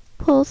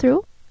 pull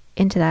through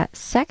into that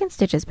second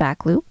stitch's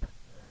back loop,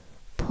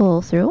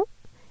 pull through,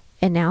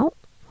 and now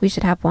we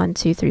should have 1,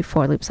 2, 3,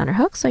 4 loops on our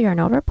hook. So yarn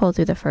over, pull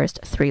through the first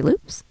 3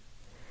 loops,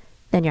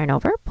 then yarn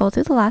over, pull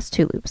through the last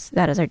 2 loops.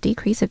 That is our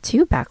decrease of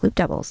 2 back loop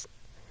doubles.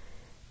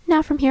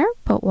 Now from here,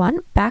 put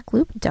 1 back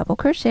loop double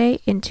crochet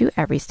into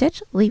every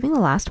stitch, leaving the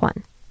last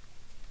one.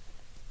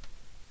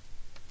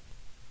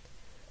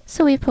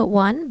 So we've put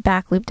 1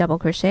 back loop double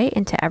crochet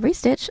into every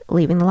stitch,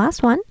 leaving the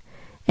last one.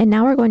 And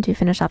now we're going to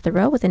finish off the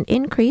row with an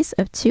increase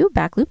of 2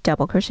 back loop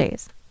double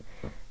crochets.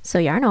 So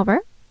yarn over,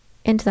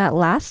 into that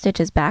last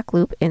stitch's back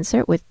loop,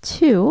 insert with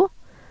 2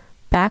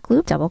 back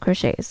loop double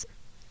crochets.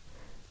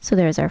 So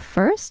there's our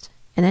first,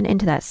 and then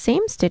into that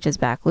same stitch's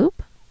back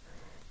loop,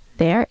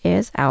 there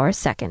is our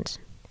second.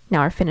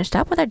 Now we're finished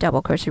up with our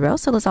double crochet row,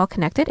 so let's all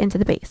connect it into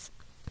the base.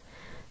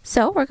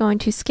 So we're going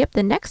to skip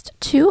the next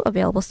 2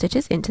 available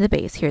stitches into the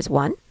base. Here's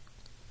 1,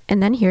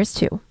 and then here's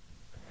 2.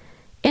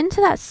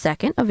 Into that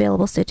second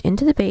available stitch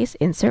into the base,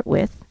 insert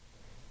with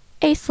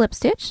a slip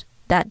stitch.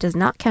 That does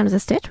not count as a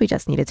stitch, we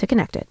just needed to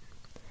connect it.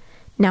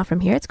 Now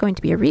from here, it's going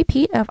to be a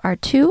repeat of our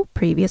 2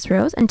 previous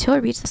rows until we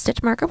reach the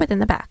stitch marker within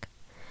the back.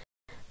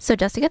 So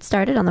just to get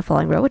started on the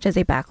following row, which is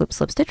a back loop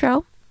slip stitch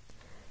row,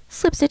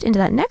 slip stitch into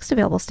that next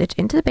available stitch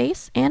into the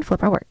base and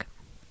flip our work.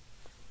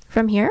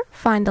 From here,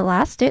 find the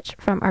last stitch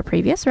from our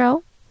previous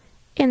row,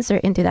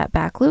 insert into that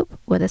back loop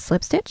with a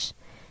slip stitch,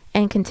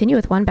 and continue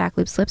with 1 back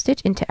loop slip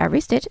stitch into every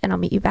stitch, and I'll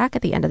meet you back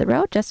at the end of the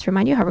row just to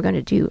remind you how we're going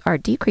to do our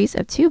decrease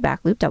of 2 back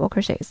loop double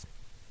crochets.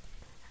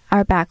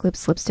 Our back loop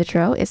slip stitch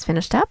row is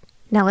finished up.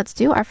 Now let's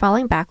do our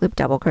following back loop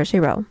double crochet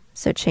row.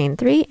 So chain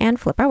 3 and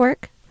flip our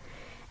work.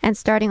 And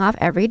starting off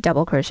every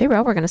double crochet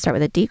row, we're going to start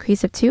with a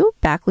decrease of 2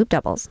 back loop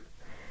doubles.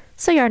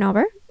 So yarn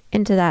over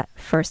into that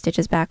first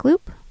stitch's back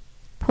loop,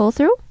 pull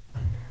through,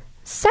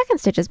 second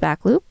stitch's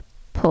back loop,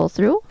 pull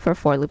through for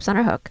 4 loops on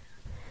our hook.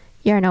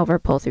 Yarn over,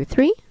 pull through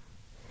 3,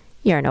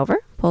 yarn over,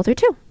 pull through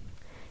 2,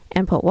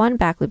 and put 1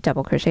 back loop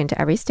double crochet into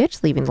every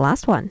stitch, leaving the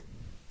last one.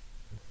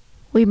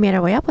 We've made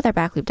our way up with our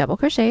back loop double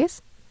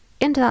crochets.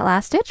 Into that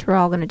last stitch, we're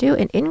all going to do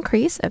an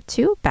increase of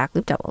 2 back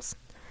loop doubles.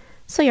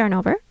 So yarn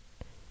over,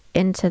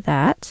 into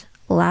that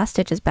last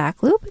stitch's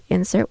back loop,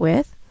 insert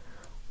with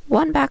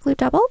 1 back loop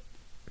double,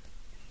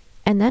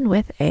 and then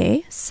with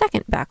a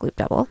second back loop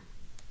double.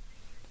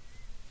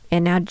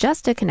 And now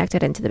just to connect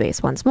it into the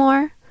base once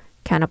more,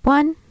 count up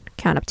 1,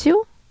 count up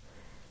 2,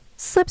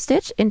 slip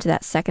stitch into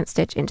that second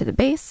stitch into the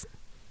base,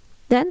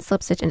 then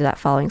slip stitch into that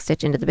following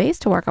stitch into the base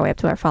to work our way up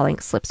to our following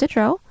slip stitch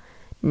row.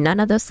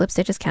 None of those slip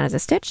stitches count as a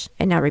stitch,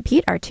 and now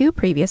repeat our 2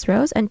 previous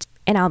rows, and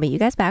I'll meet you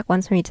guys back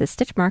once we reach the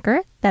stitch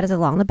marker that is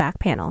along the back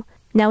panel.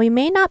 Now we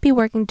may not be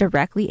working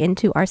directly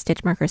into our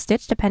stitch marker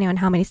stitch depending on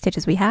how many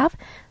stitches we have,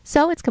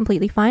 so it's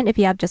completely fine if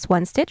you have just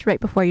 1 stitch right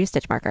before your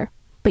stitch marker.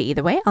 But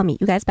either way, I'll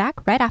meet you guys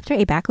back right after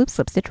a back loop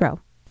slip stitch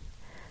row.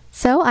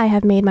 So I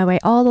have made my way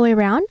all the way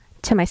around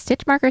to my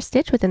stitch marker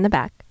stitch within the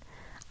back.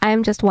 I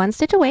am just 1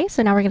 stitch away,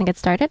 so now we're going to get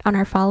started on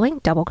our following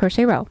double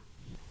crochet row.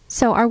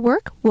 So our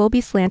work will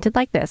be slanted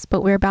like this,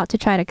 but we're about to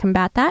try to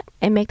combat that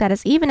and make that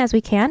as even as we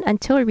can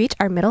until we reach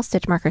our middle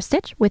stitch marker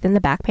stitch within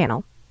the back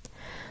panel.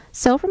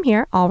 So from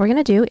here, all we're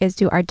going to do is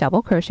do our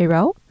double crochet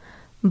row,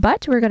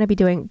 but we're going to be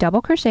doing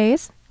double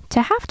crochets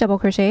to half double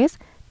crochets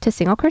to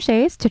single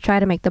crochets to try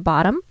to make the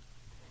bottom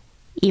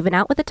even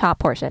out with the top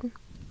portion.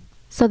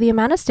 So the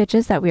amount of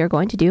stitches that we are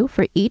going to do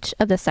for each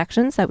of the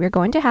sections that we're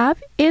going to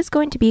have is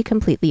going to be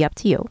completely up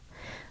to you.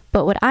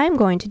 But what I'm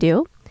going to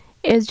do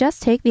is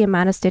just take the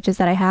amount of stitches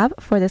that I have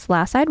for this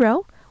last side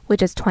row,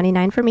 which is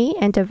 29 for me,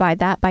 and divide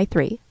that by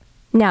 3.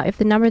 Now, if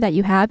the number that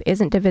you have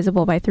isn't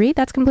divisible by 3,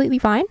 that's completely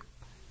fine.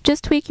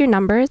 Just tweak your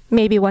numbers.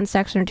 Maybe 1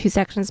 section or 2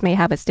 sections may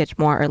have a stitch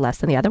more or less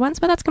than the other ones,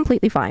 but that's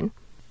completely fine.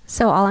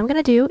 So all I'm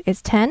going to do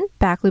is 10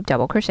 back loop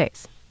double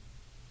crochets.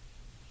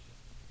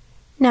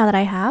 Now that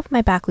I have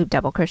my back loop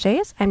double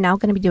crochets, I'm now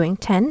going to be doing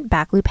 10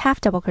 back loop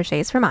half double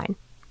crochets for mine.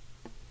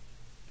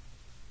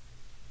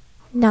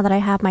 Now that I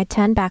have my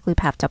 10 back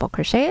loop half double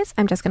crochets,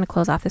 I'm just going to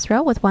close off this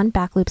row with 1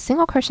 back loop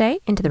single crochet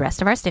into the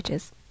rest of our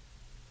stitches.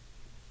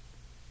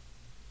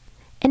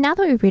 And now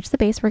that we've reached the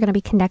base, we're going to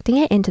be connecting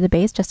it into the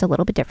base just a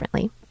little bit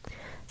differently.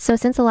 So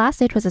since the last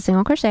stitch was a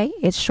single crochet,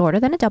 it's shorter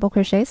than a double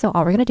crochet, so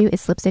all we're going to do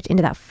is slip stitch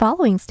into that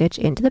following stitch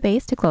into the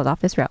base to close off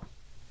this row.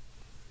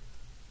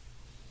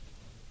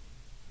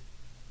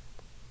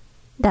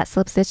 That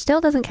slip stitch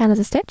still doesn't count as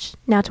a stitch.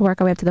 Now to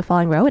work our way up to the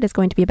following row, it is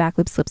going to be a back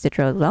loop slip stitch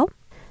row as well.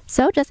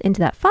 So just into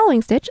that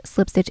following stitch,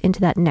 slip stitch into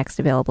that next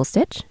available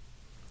stitch.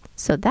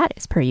 So that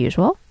is per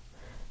usual.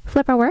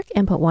 Flip our work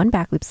and put 1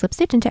 back loop slip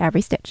stitch into every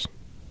stitch.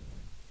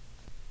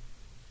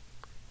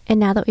 And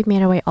now that we've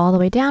made our way all the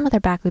way down with our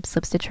back loop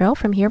slip stitch row,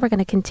 from here we're going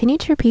to continue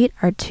to repeat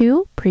our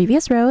 2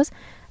 previous rows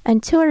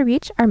until we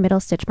reach our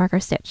middle stitch marker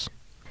stitch.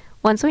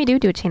 Once we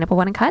do a chain up of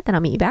 1 and cut, then I'll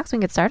meet you back so we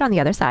can get started on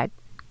the other side.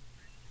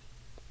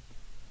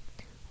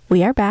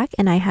 We are back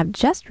and I have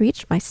just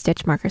reached my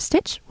stitch marker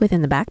stitch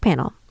within the back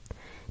panel.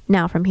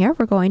 Now from here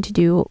we're going to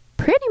do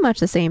pretty much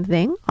the same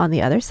thing on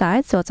the other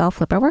side, so let's all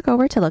flip our work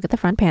over to look at the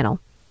front panel.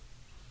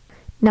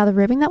 Now the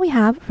ribbing that we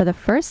have for the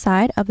first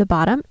side of the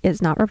bottom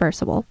is not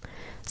reversible.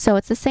 So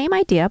it's the same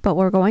idea, but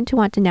we're going to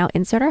want to now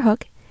insert our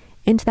hook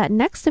into that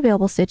next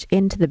available stitch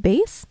into the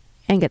base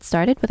and get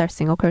started with our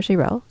single crochet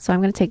row. So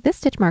I'm going to take this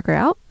stitch marker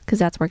out because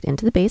that's worked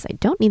into the base. I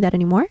don't need that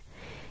anymore.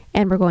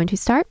 And we're going to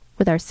start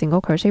with our single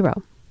crochet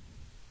row.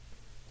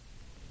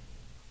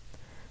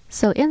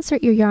 So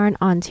insert your yarn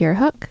onto your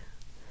hook,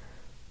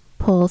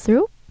 pull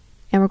through,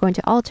 and we're going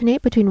to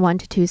alternate between 1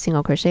 to 2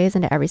 single crochets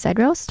into every side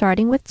row,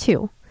 starting with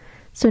 2.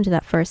 So into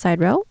that first side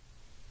row,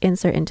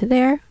 insert into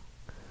there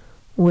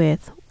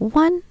with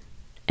 1,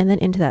 and then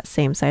into that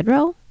same side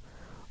row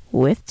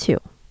with 2.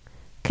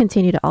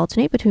 Continue to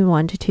alternate between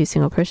 1 to 2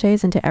 single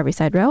crochets into every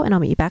side row, and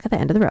I'll meet you back at the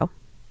end of the row.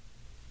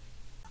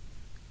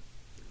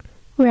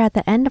 We're at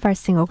the end of our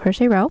single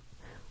crochet row.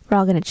 We're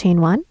all going to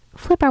chain 1,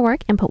 flip our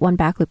work, and put 1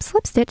 back loop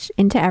slip stitch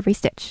into every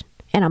stitch.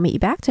 And I'll meet you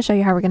back to show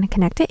you how we're going to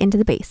connect it into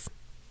the base.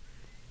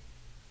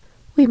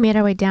 We've made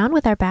our way down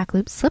with our back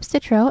loop slip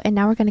stitch row, and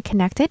now we're going to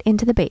connect it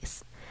into the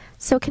base.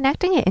 So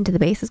connecting it into the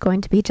base is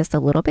going to be just a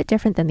little bit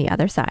different than the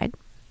other side.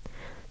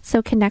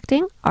 So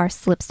connecting our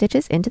slip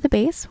stitches into the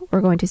base,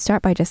 we're going to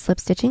start by just slip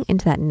stitching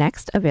into that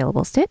next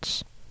available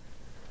stitch.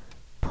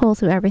 Pull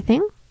through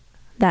everything.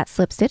 That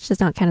slip stitch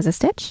does not count as a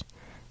stitch.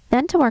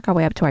 Then to work our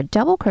way up to our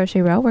double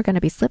crochet row, we're going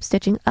to be slip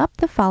stitching up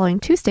the following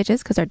 2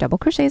 stitches because our double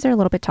crochets are a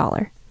little bit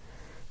taller.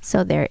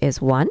 So there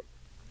is 1.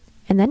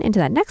 And then into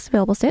that next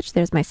available stitch,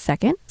 there's my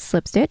second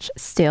slip stitch.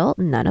 Still,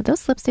 none of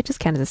those slip stitches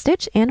count as a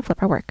stitch, and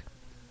flip our work.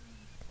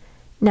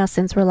 Now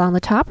since we're along the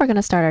top, we're going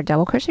to start our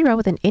double crochet row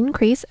with an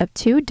increase of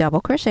 2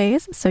 double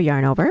crochets. So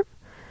yarn over,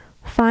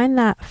 find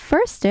that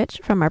first stitch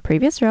from our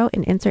previous row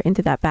and insert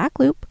into that back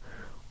loop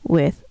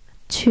with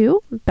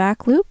 2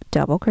 back loop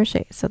double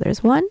crochets. So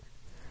there's 1,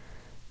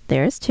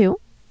 there's 2,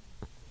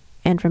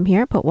 and from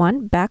here put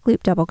 1 back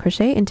loop double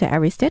crochet into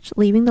every stitch,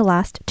 leaving the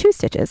last 2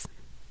 stitches.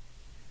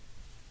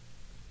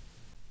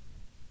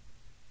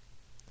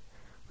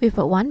 We've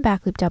put 1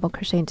 back loop double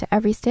crochet into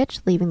every stitch,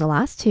 leaving the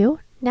last 2.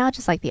 Now,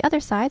 just like the other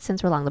side,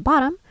 since we're along the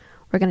bottom,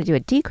 we're going to do a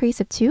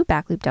decrease of 2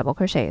 back loop double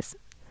crochets.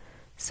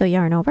 So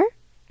yarn over,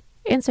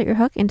 insert your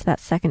hook into that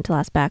second to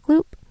last back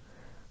loop,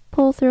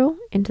 pull through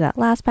into that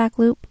last back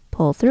loop,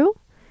 pull through,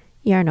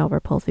 yarn over,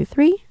 pull through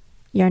 3,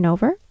 yarn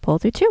over, pull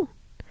through 2.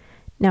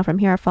 Now from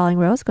here, our following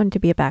row is going to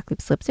be a back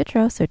loop slip stitch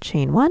row, so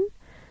chain 1,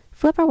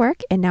 flip our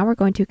work, and now we're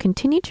going to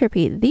continue to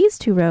repeat these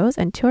 2 rows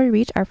until we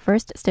reach our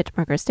first stitch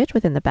marker stitch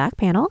within the back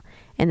panel,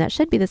 and that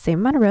should be the same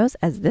amount of rows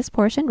as this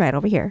portion right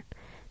over here.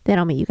 Then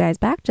I'll meet you guys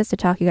back just to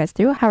talk you guys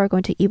through how we're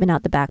going to even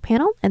out the back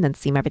panel and then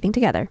seam everything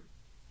together.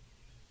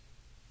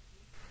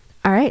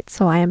 Alright,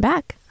 so I am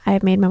back. I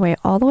have made my way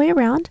all the way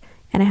around,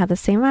 and I have the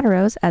same amount of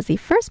rows as the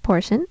first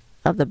portion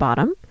of the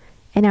bottom,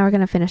 and now we're going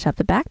to finish up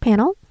the back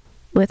panel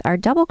with our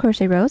double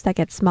crochet rows that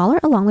get smaller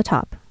along the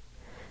top.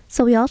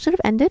 So we all should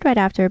have ended right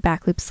after a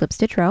back loop slip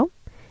stitch row.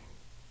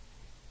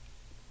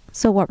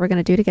 So what we're going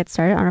to do to get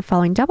started on our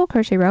following double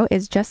crochet row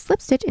is just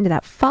slip stitch into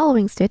that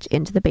following stitch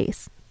into the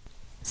base.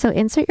 So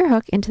insert your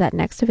hook into that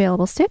next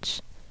available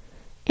stitch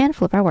and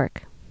flip our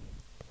work.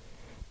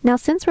 Now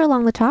since we're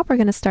along the top, we're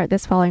going to start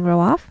this following row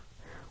off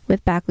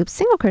with back loop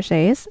single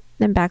crochets,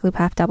 then back loop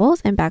half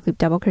doubles, and back loop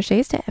double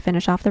crochets to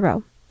finish off the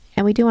row.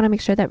 And we do want to make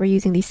sure that we're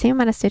using the same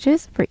amount of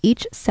stitches for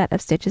each set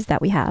of stitches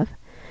that we have.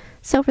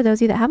 So for those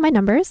of you that have my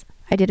numbers,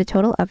 I did a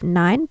total of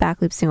 9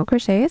 back loop single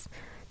crochets,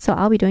 so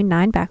I'll be doing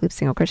 9 back loop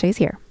single crochets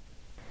here.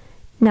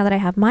 Now that I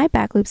have my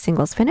back loop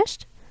singles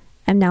finished,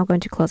 I'm now going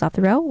to close off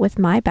the row with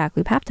my back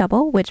loop half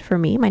double, which for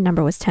me, my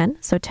number was 10,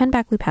 so 10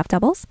 back loop half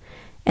doubles,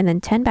 and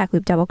then 10 back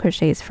loop double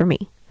crochets for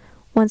me.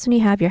 Once when you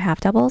have your half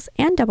doubles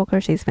and double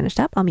crochets finished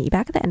up, I'll meet you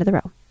back at the end of the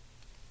row.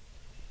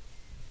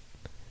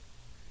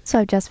 So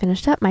I've just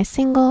finished up my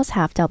singles,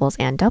 half doubles,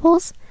 and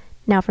doubles.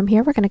 Now from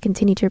here, we're going to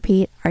continue to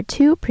repeat our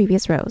 2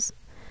 previous rows.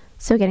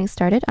 So getting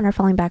started on our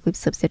following back loop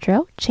slip stitch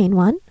row, chain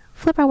 1,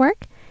 flip our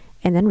work,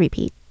 and then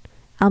repeat.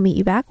 I'll meet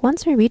you back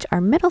once we reach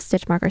our middle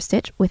stitch marker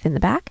stitch within the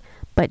back,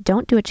 but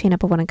don't do a chain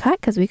up of 1 and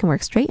cut because we can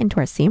work straight into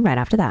our seam right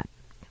after that.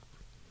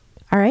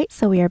 Alright,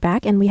 so we are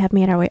back and we have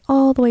made our way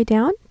all the way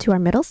down to our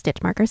middle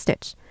stitch marker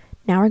stitch.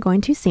 Now we're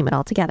going to seam it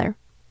all together.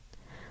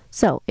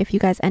 So if you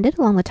guys ended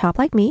along the top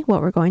like me,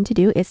 what we're going to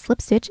do is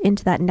slip stitch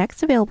into that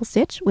next available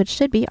stitch, which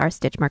should be our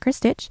stitch marker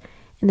stitch,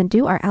 and then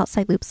do our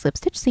outside loop slip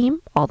stitch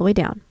seam all the way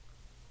down.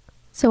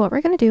 So what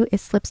we're going to do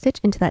is slip stitch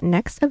into that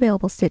next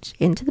available stitch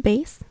into the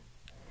base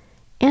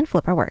and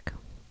flip our work.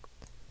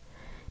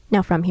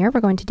 Now from here,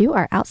 we're going to do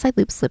our outside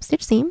loop slip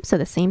stitch seam, so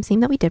the same seam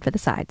that we did for the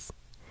sides.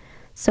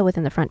 So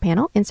within the front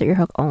panel, insert your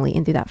hook only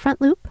in through that front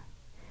loop.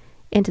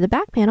 Into the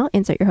back panel,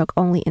 insert your hook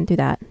only in through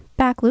that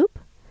back loop.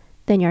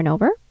 Then yarn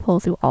over, pull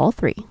through all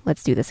 3.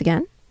 Let's do this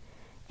again.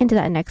 Into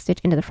that next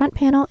stitch into the front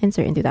panel,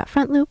 insert into that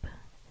front loop.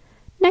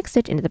 Next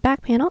stitch into the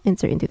back panel,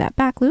 insert into that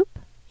back loop,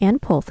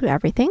 and pull through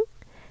everything.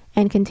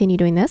 And continue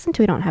doing this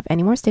until we don't have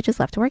any more stitches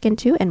left to work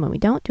into, and when we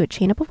don't, do a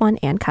chain up of 1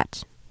 and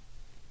cut.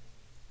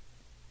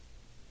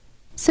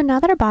 So now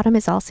that our bottom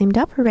is all seamed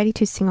up, we're ready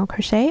to single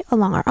crochet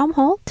along our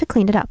armhole to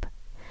clean it up.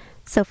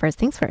 So first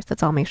things first,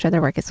 let's all make sure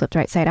the work is flipped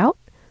right side out,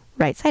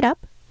 right side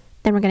up.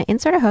 Then we're going to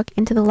insert a hook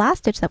into the last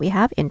stitch that we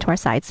have into our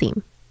side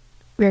seam.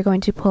 We are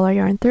going to pull our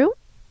yarn through,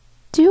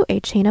 do a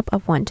chain up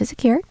of 1 to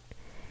secure,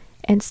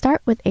 and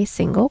start with a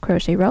single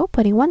crochet row,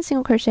 putting 1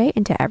 single crochet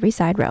into every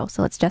side row.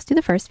 So let's just do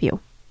the first few.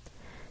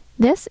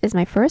 This is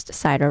my first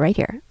side row right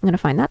here. I'm going to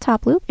find that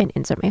top loop and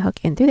insert my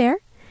hook in through there.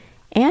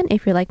 And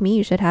if you're like me,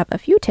 you should have a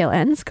few tail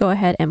ends. Go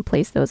ahead and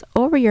place those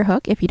over your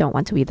hook if you don't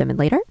want to weave them in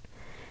later.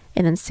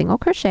 And then single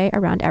crochet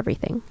around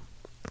everything.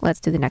 Let's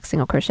do the next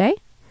single crochet.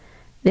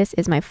 This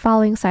is my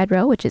following side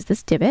row, which is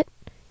this divot.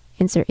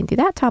 Insert into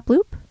that top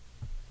loop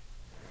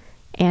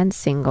and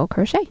single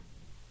crochet.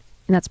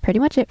 And that's pretty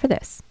much it for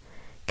this.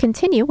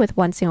 Continue with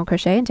 1 single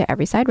crochet into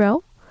every side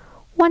row,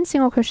 1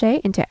 single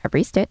crochet into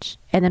every stitch,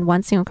 and then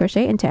 1 single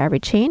crochet into every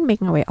chain,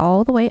 making our way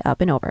all the way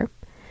up and over.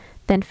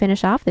 Then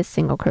finish off this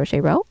single crochet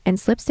row and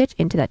slip stitch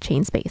into that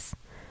chain space.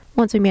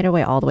 Once we made our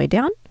way all the way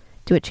down,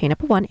 do a chain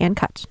up of 1 and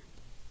cut.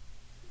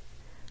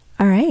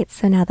 Alright,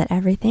 so now that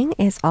everything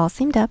is all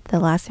seamed up, the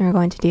last thing we're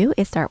going to do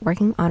is start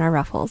working on our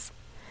ruffles.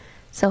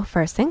 So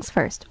first things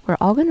first, we're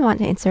all going to want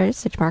to insert a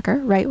stitch marker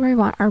right where we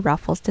want our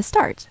ruffles to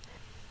start.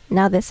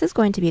 Now this is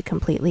going to be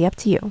completely up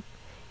to you.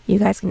 You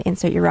guys can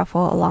insert your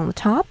ruffle along the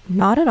top,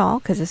 not at all,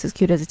 because this is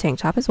cute as a tank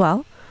top as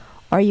well.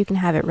 Or you can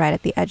have it right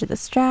at the edge of the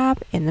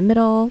strap, in the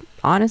middle,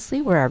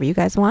 honestly, wherever you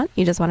guys want.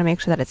 You just want to make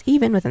sure that it's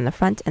even within the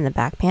front and the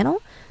back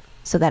panel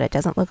so that it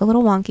doesn't look a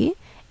little wonky,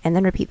 and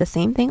then repeat the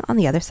same thing on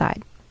the other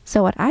side.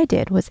 So what I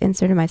did was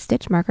inserted my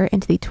stitch marker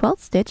into the 12th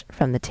stitch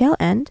from the tail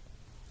end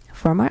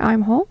for my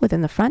armhole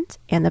within the front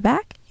and the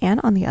back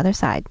and on the other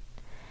side.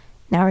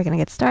 Now we're going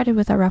to get started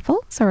with our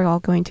ruffle, so we're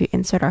all going to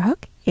insert our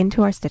hook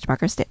into our stitch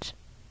marker stitch.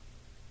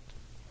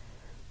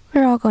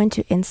 We're all going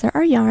to insert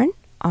our yarn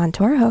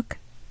onto our hook,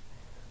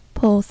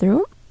 pull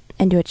through,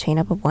 and do a chain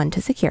up of 1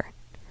 to secure.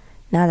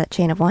 Now that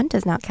chain of 1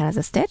 does not count as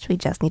a stitch, we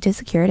just need to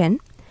secure it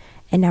in.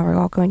 And now we're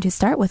all going to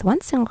start with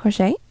 1 single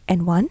crochet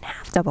and 1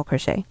 half double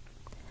crochet.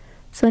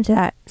 So into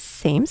that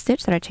same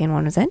stitch that our chain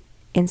 1 was in,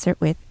 insert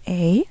with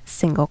a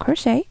single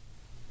crochet,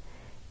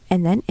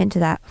 and then into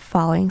that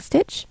following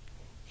stitch,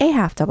 a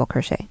half double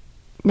crochet.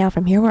 Now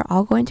from here we're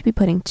all going to be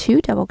putting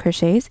 2 double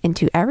crochets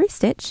into every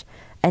stitch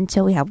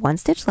until we have 1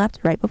 stitch left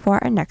right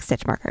before our next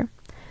stitch marker.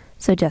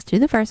 So just do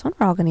the first one,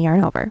 we're all going to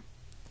yarn over.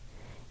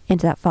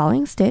 Into that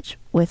following stitch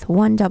with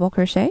 1 double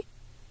crochet,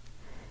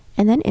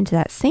 and then into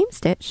that same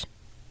stitch,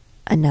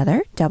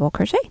 another double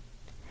crochet.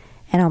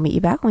 And I'll meet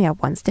you back when we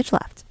have 1 stitch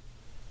left.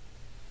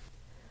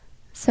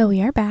 So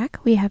we are back.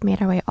 We have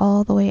made our way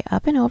all the way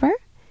up and over,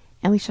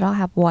 and we should all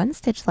have 1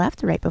 stitch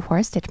left right before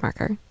our stitch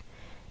marker.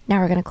 Now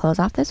we're going to close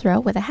off this row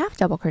with a half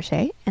double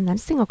crochet and then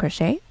single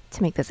crochet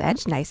to make this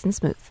edge nice and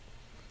smooth.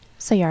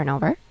 So yarn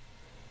over,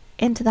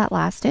 into that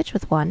last stitch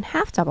with 1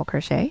 half double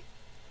crochet,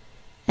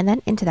 and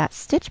then into that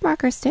stitch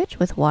marker stitch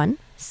with 1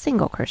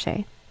 single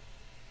crochet.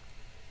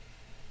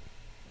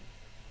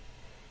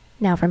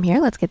 Now from here,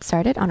 let's get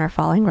started on our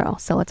following row.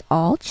 So let's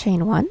all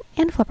chain 1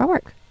 and flip our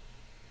work.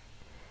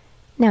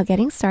 Now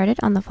getting started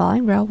on the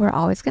following row, we're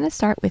always going to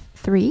start with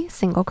 3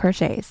 single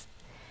crochets.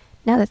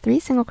 Now the 3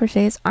 single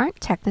crochets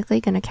aren't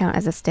technically going to count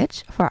as a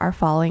stitch for our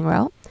following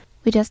row.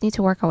 We just need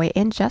to work our way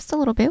in just a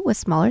little bit with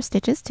smaller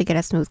stitches to get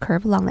a smooth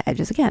curve along the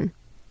edges again.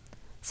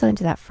 So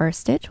into that first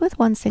stitch with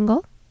 1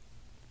 single,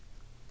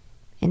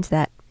 into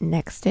that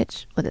next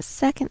stitch with a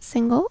second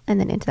single, and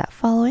then into that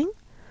following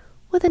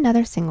with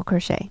another single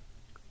crochet.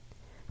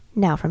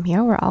 Now from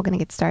here, we're all going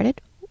to get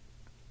started.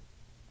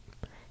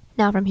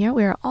 Now from here,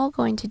 we are all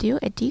going to do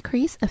a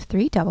decrease of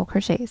 3 double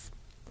crochets.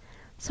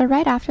 So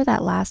right after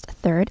that last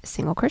third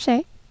single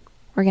crochet,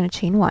 we're going to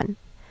chain 1.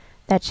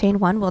 That chain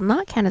 1 will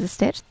not count as a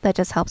stitch, that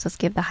just helps us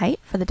give the height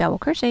for the double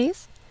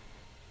crochets.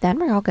 Then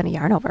we're all going to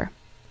yarn over.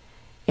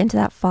 Into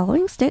that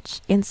following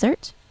stitch,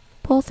 insert,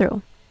 pull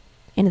through.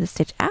 Into the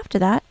stitch after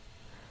that,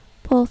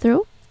 pull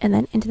through, and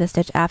then into the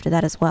stitch after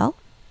that as well,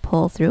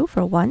 pull through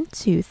for 1,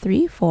 2,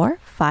 3, 4,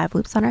 5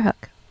 loops on our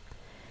hook.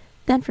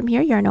 Then from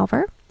here, yarn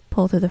over,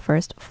 pull through the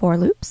first 4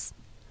 loops,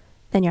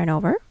 then yarn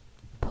over,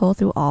 pull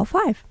through all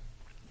 5.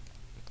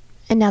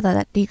 And now that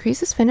that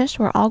decrease is finished,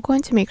 we're all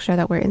going to make sure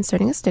that we're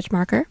inserting a stitch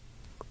marker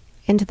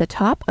into the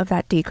top of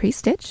that decrease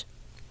stitch.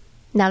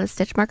 Now the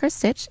stitch marker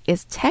stitch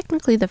is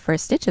technically the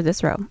first stitch of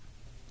this row.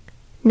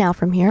 Now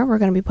from here, we're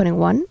going to be putting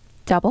 1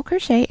 double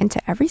crochet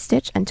into every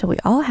stitch until we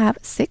all have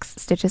 6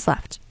 stitches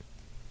left.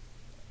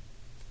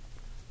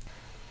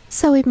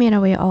 So we've made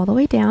our way all the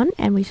way down,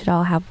 and we should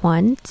all have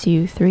 1,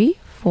 2, 3,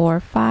 4,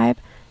 5,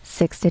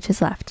 6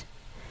 stitches left.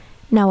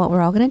 Now what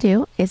we're all going to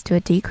do is do a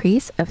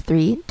decrease of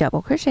 3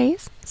 double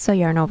crochets. So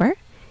yarn over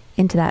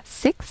into that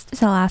 6th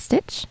to last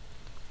stitch,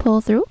 pull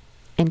through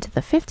into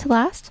the 5th to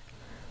last,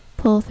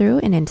 pull through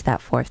and into that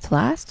fourth to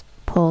last,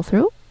 pull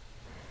through,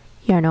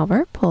 yarn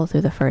over, pull through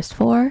the first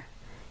 4,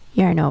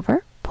 yarn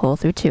over, pull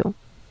through 2.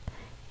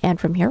 And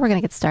from here we're going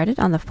to get started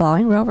on the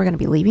following row. We're going to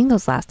be leaving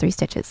those last 3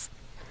 stitches.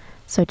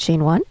 So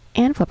chain 1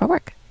 and flip our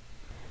work.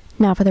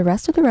 Now for the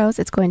rest of the rows,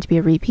 it's going to be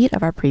a repeat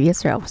of our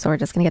previous row, so we're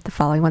just going to get the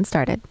following one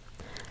started.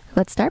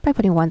 Let's start by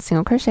putting 1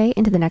 single crochet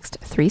into the next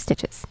 3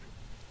 stitches.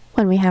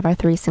 When we have our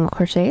 3 single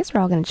crochets,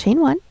 we're all going to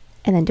chain 1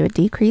 and then do a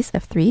decrease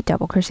of 3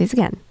 double crochets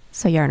again.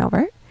 So yarn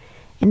over,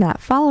 in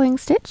that following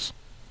stitch,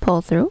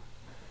 pull through,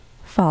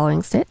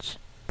 following stitch,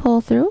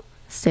 pull through,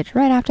 stitch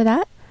right after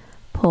that,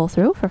 pull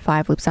through for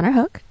 5 loops on our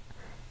hook,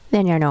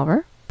 then yarn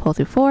over, pull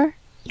through 4,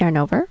 yarn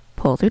over,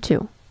 pull through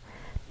 2.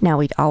 Now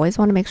we'd always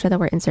want to make sure that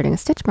we're inserting a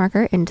stitch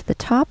marker into the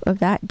top of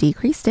that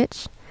decreased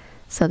stitch,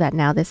 so that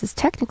now this is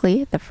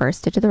technically the first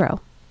stitch of the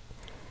row.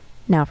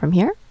 Now from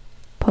here,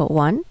 put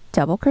 1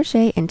 double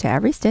crochet into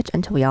every stitch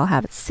until we all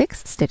have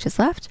 6 stitches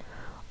left,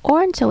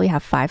 or until we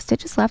have 5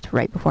 stitches left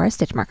right before our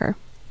stitch marker.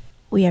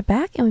 We are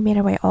back and we made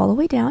our way all the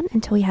way down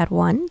until we had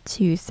 1,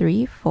 2,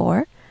 3,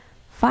 4,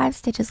 5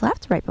 stitches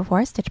left right before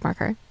our stitch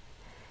marker.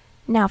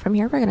 Now from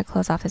here we're going to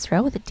close off this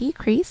row with a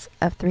decrease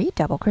of 3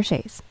 double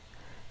crochets.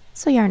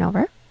 So yarn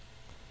over,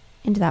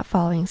 into that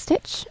following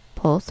stitch,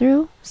 pull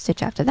through,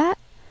 stitch after that,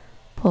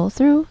 pull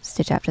through,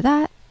 stitch after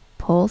that,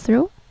 pull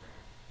through,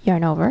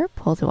 yarn over,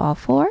 pull through all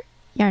 4,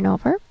 yarn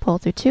over, pull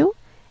through 2,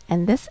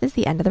 and this is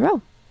the end of the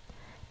row.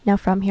 Now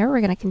from here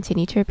we're going to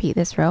continue to repeat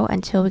this row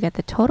until we get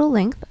the total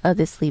length of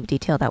this sleeve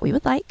detail that we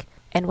would like,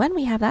 and when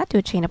we have that, do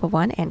a chain up of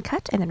 1 and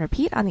cut, and then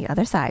repeat on the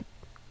other side.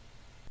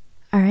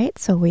 Alright,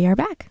 so we are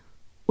back.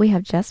 We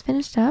have just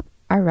finished up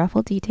our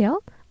ruffle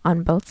detail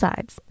on both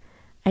sides.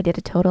 I did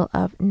a total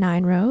of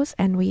 9 rows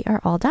and we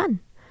are all done.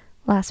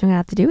 Last thing I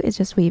have to do is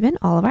just weave in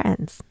all of our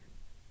ends.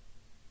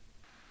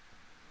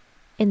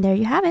 And there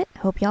you have it.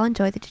 Hope y'all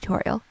enjoyed the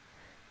tutorial.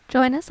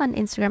 Join us on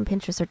Instagram,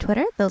 Pinterest, or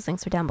Twitter. Those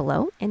links are down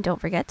below. And don't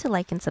forget to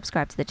like and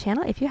subscribe to the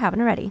channel if you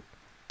haven't already.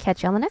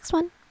 Catch you on the next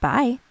one.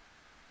 Bye!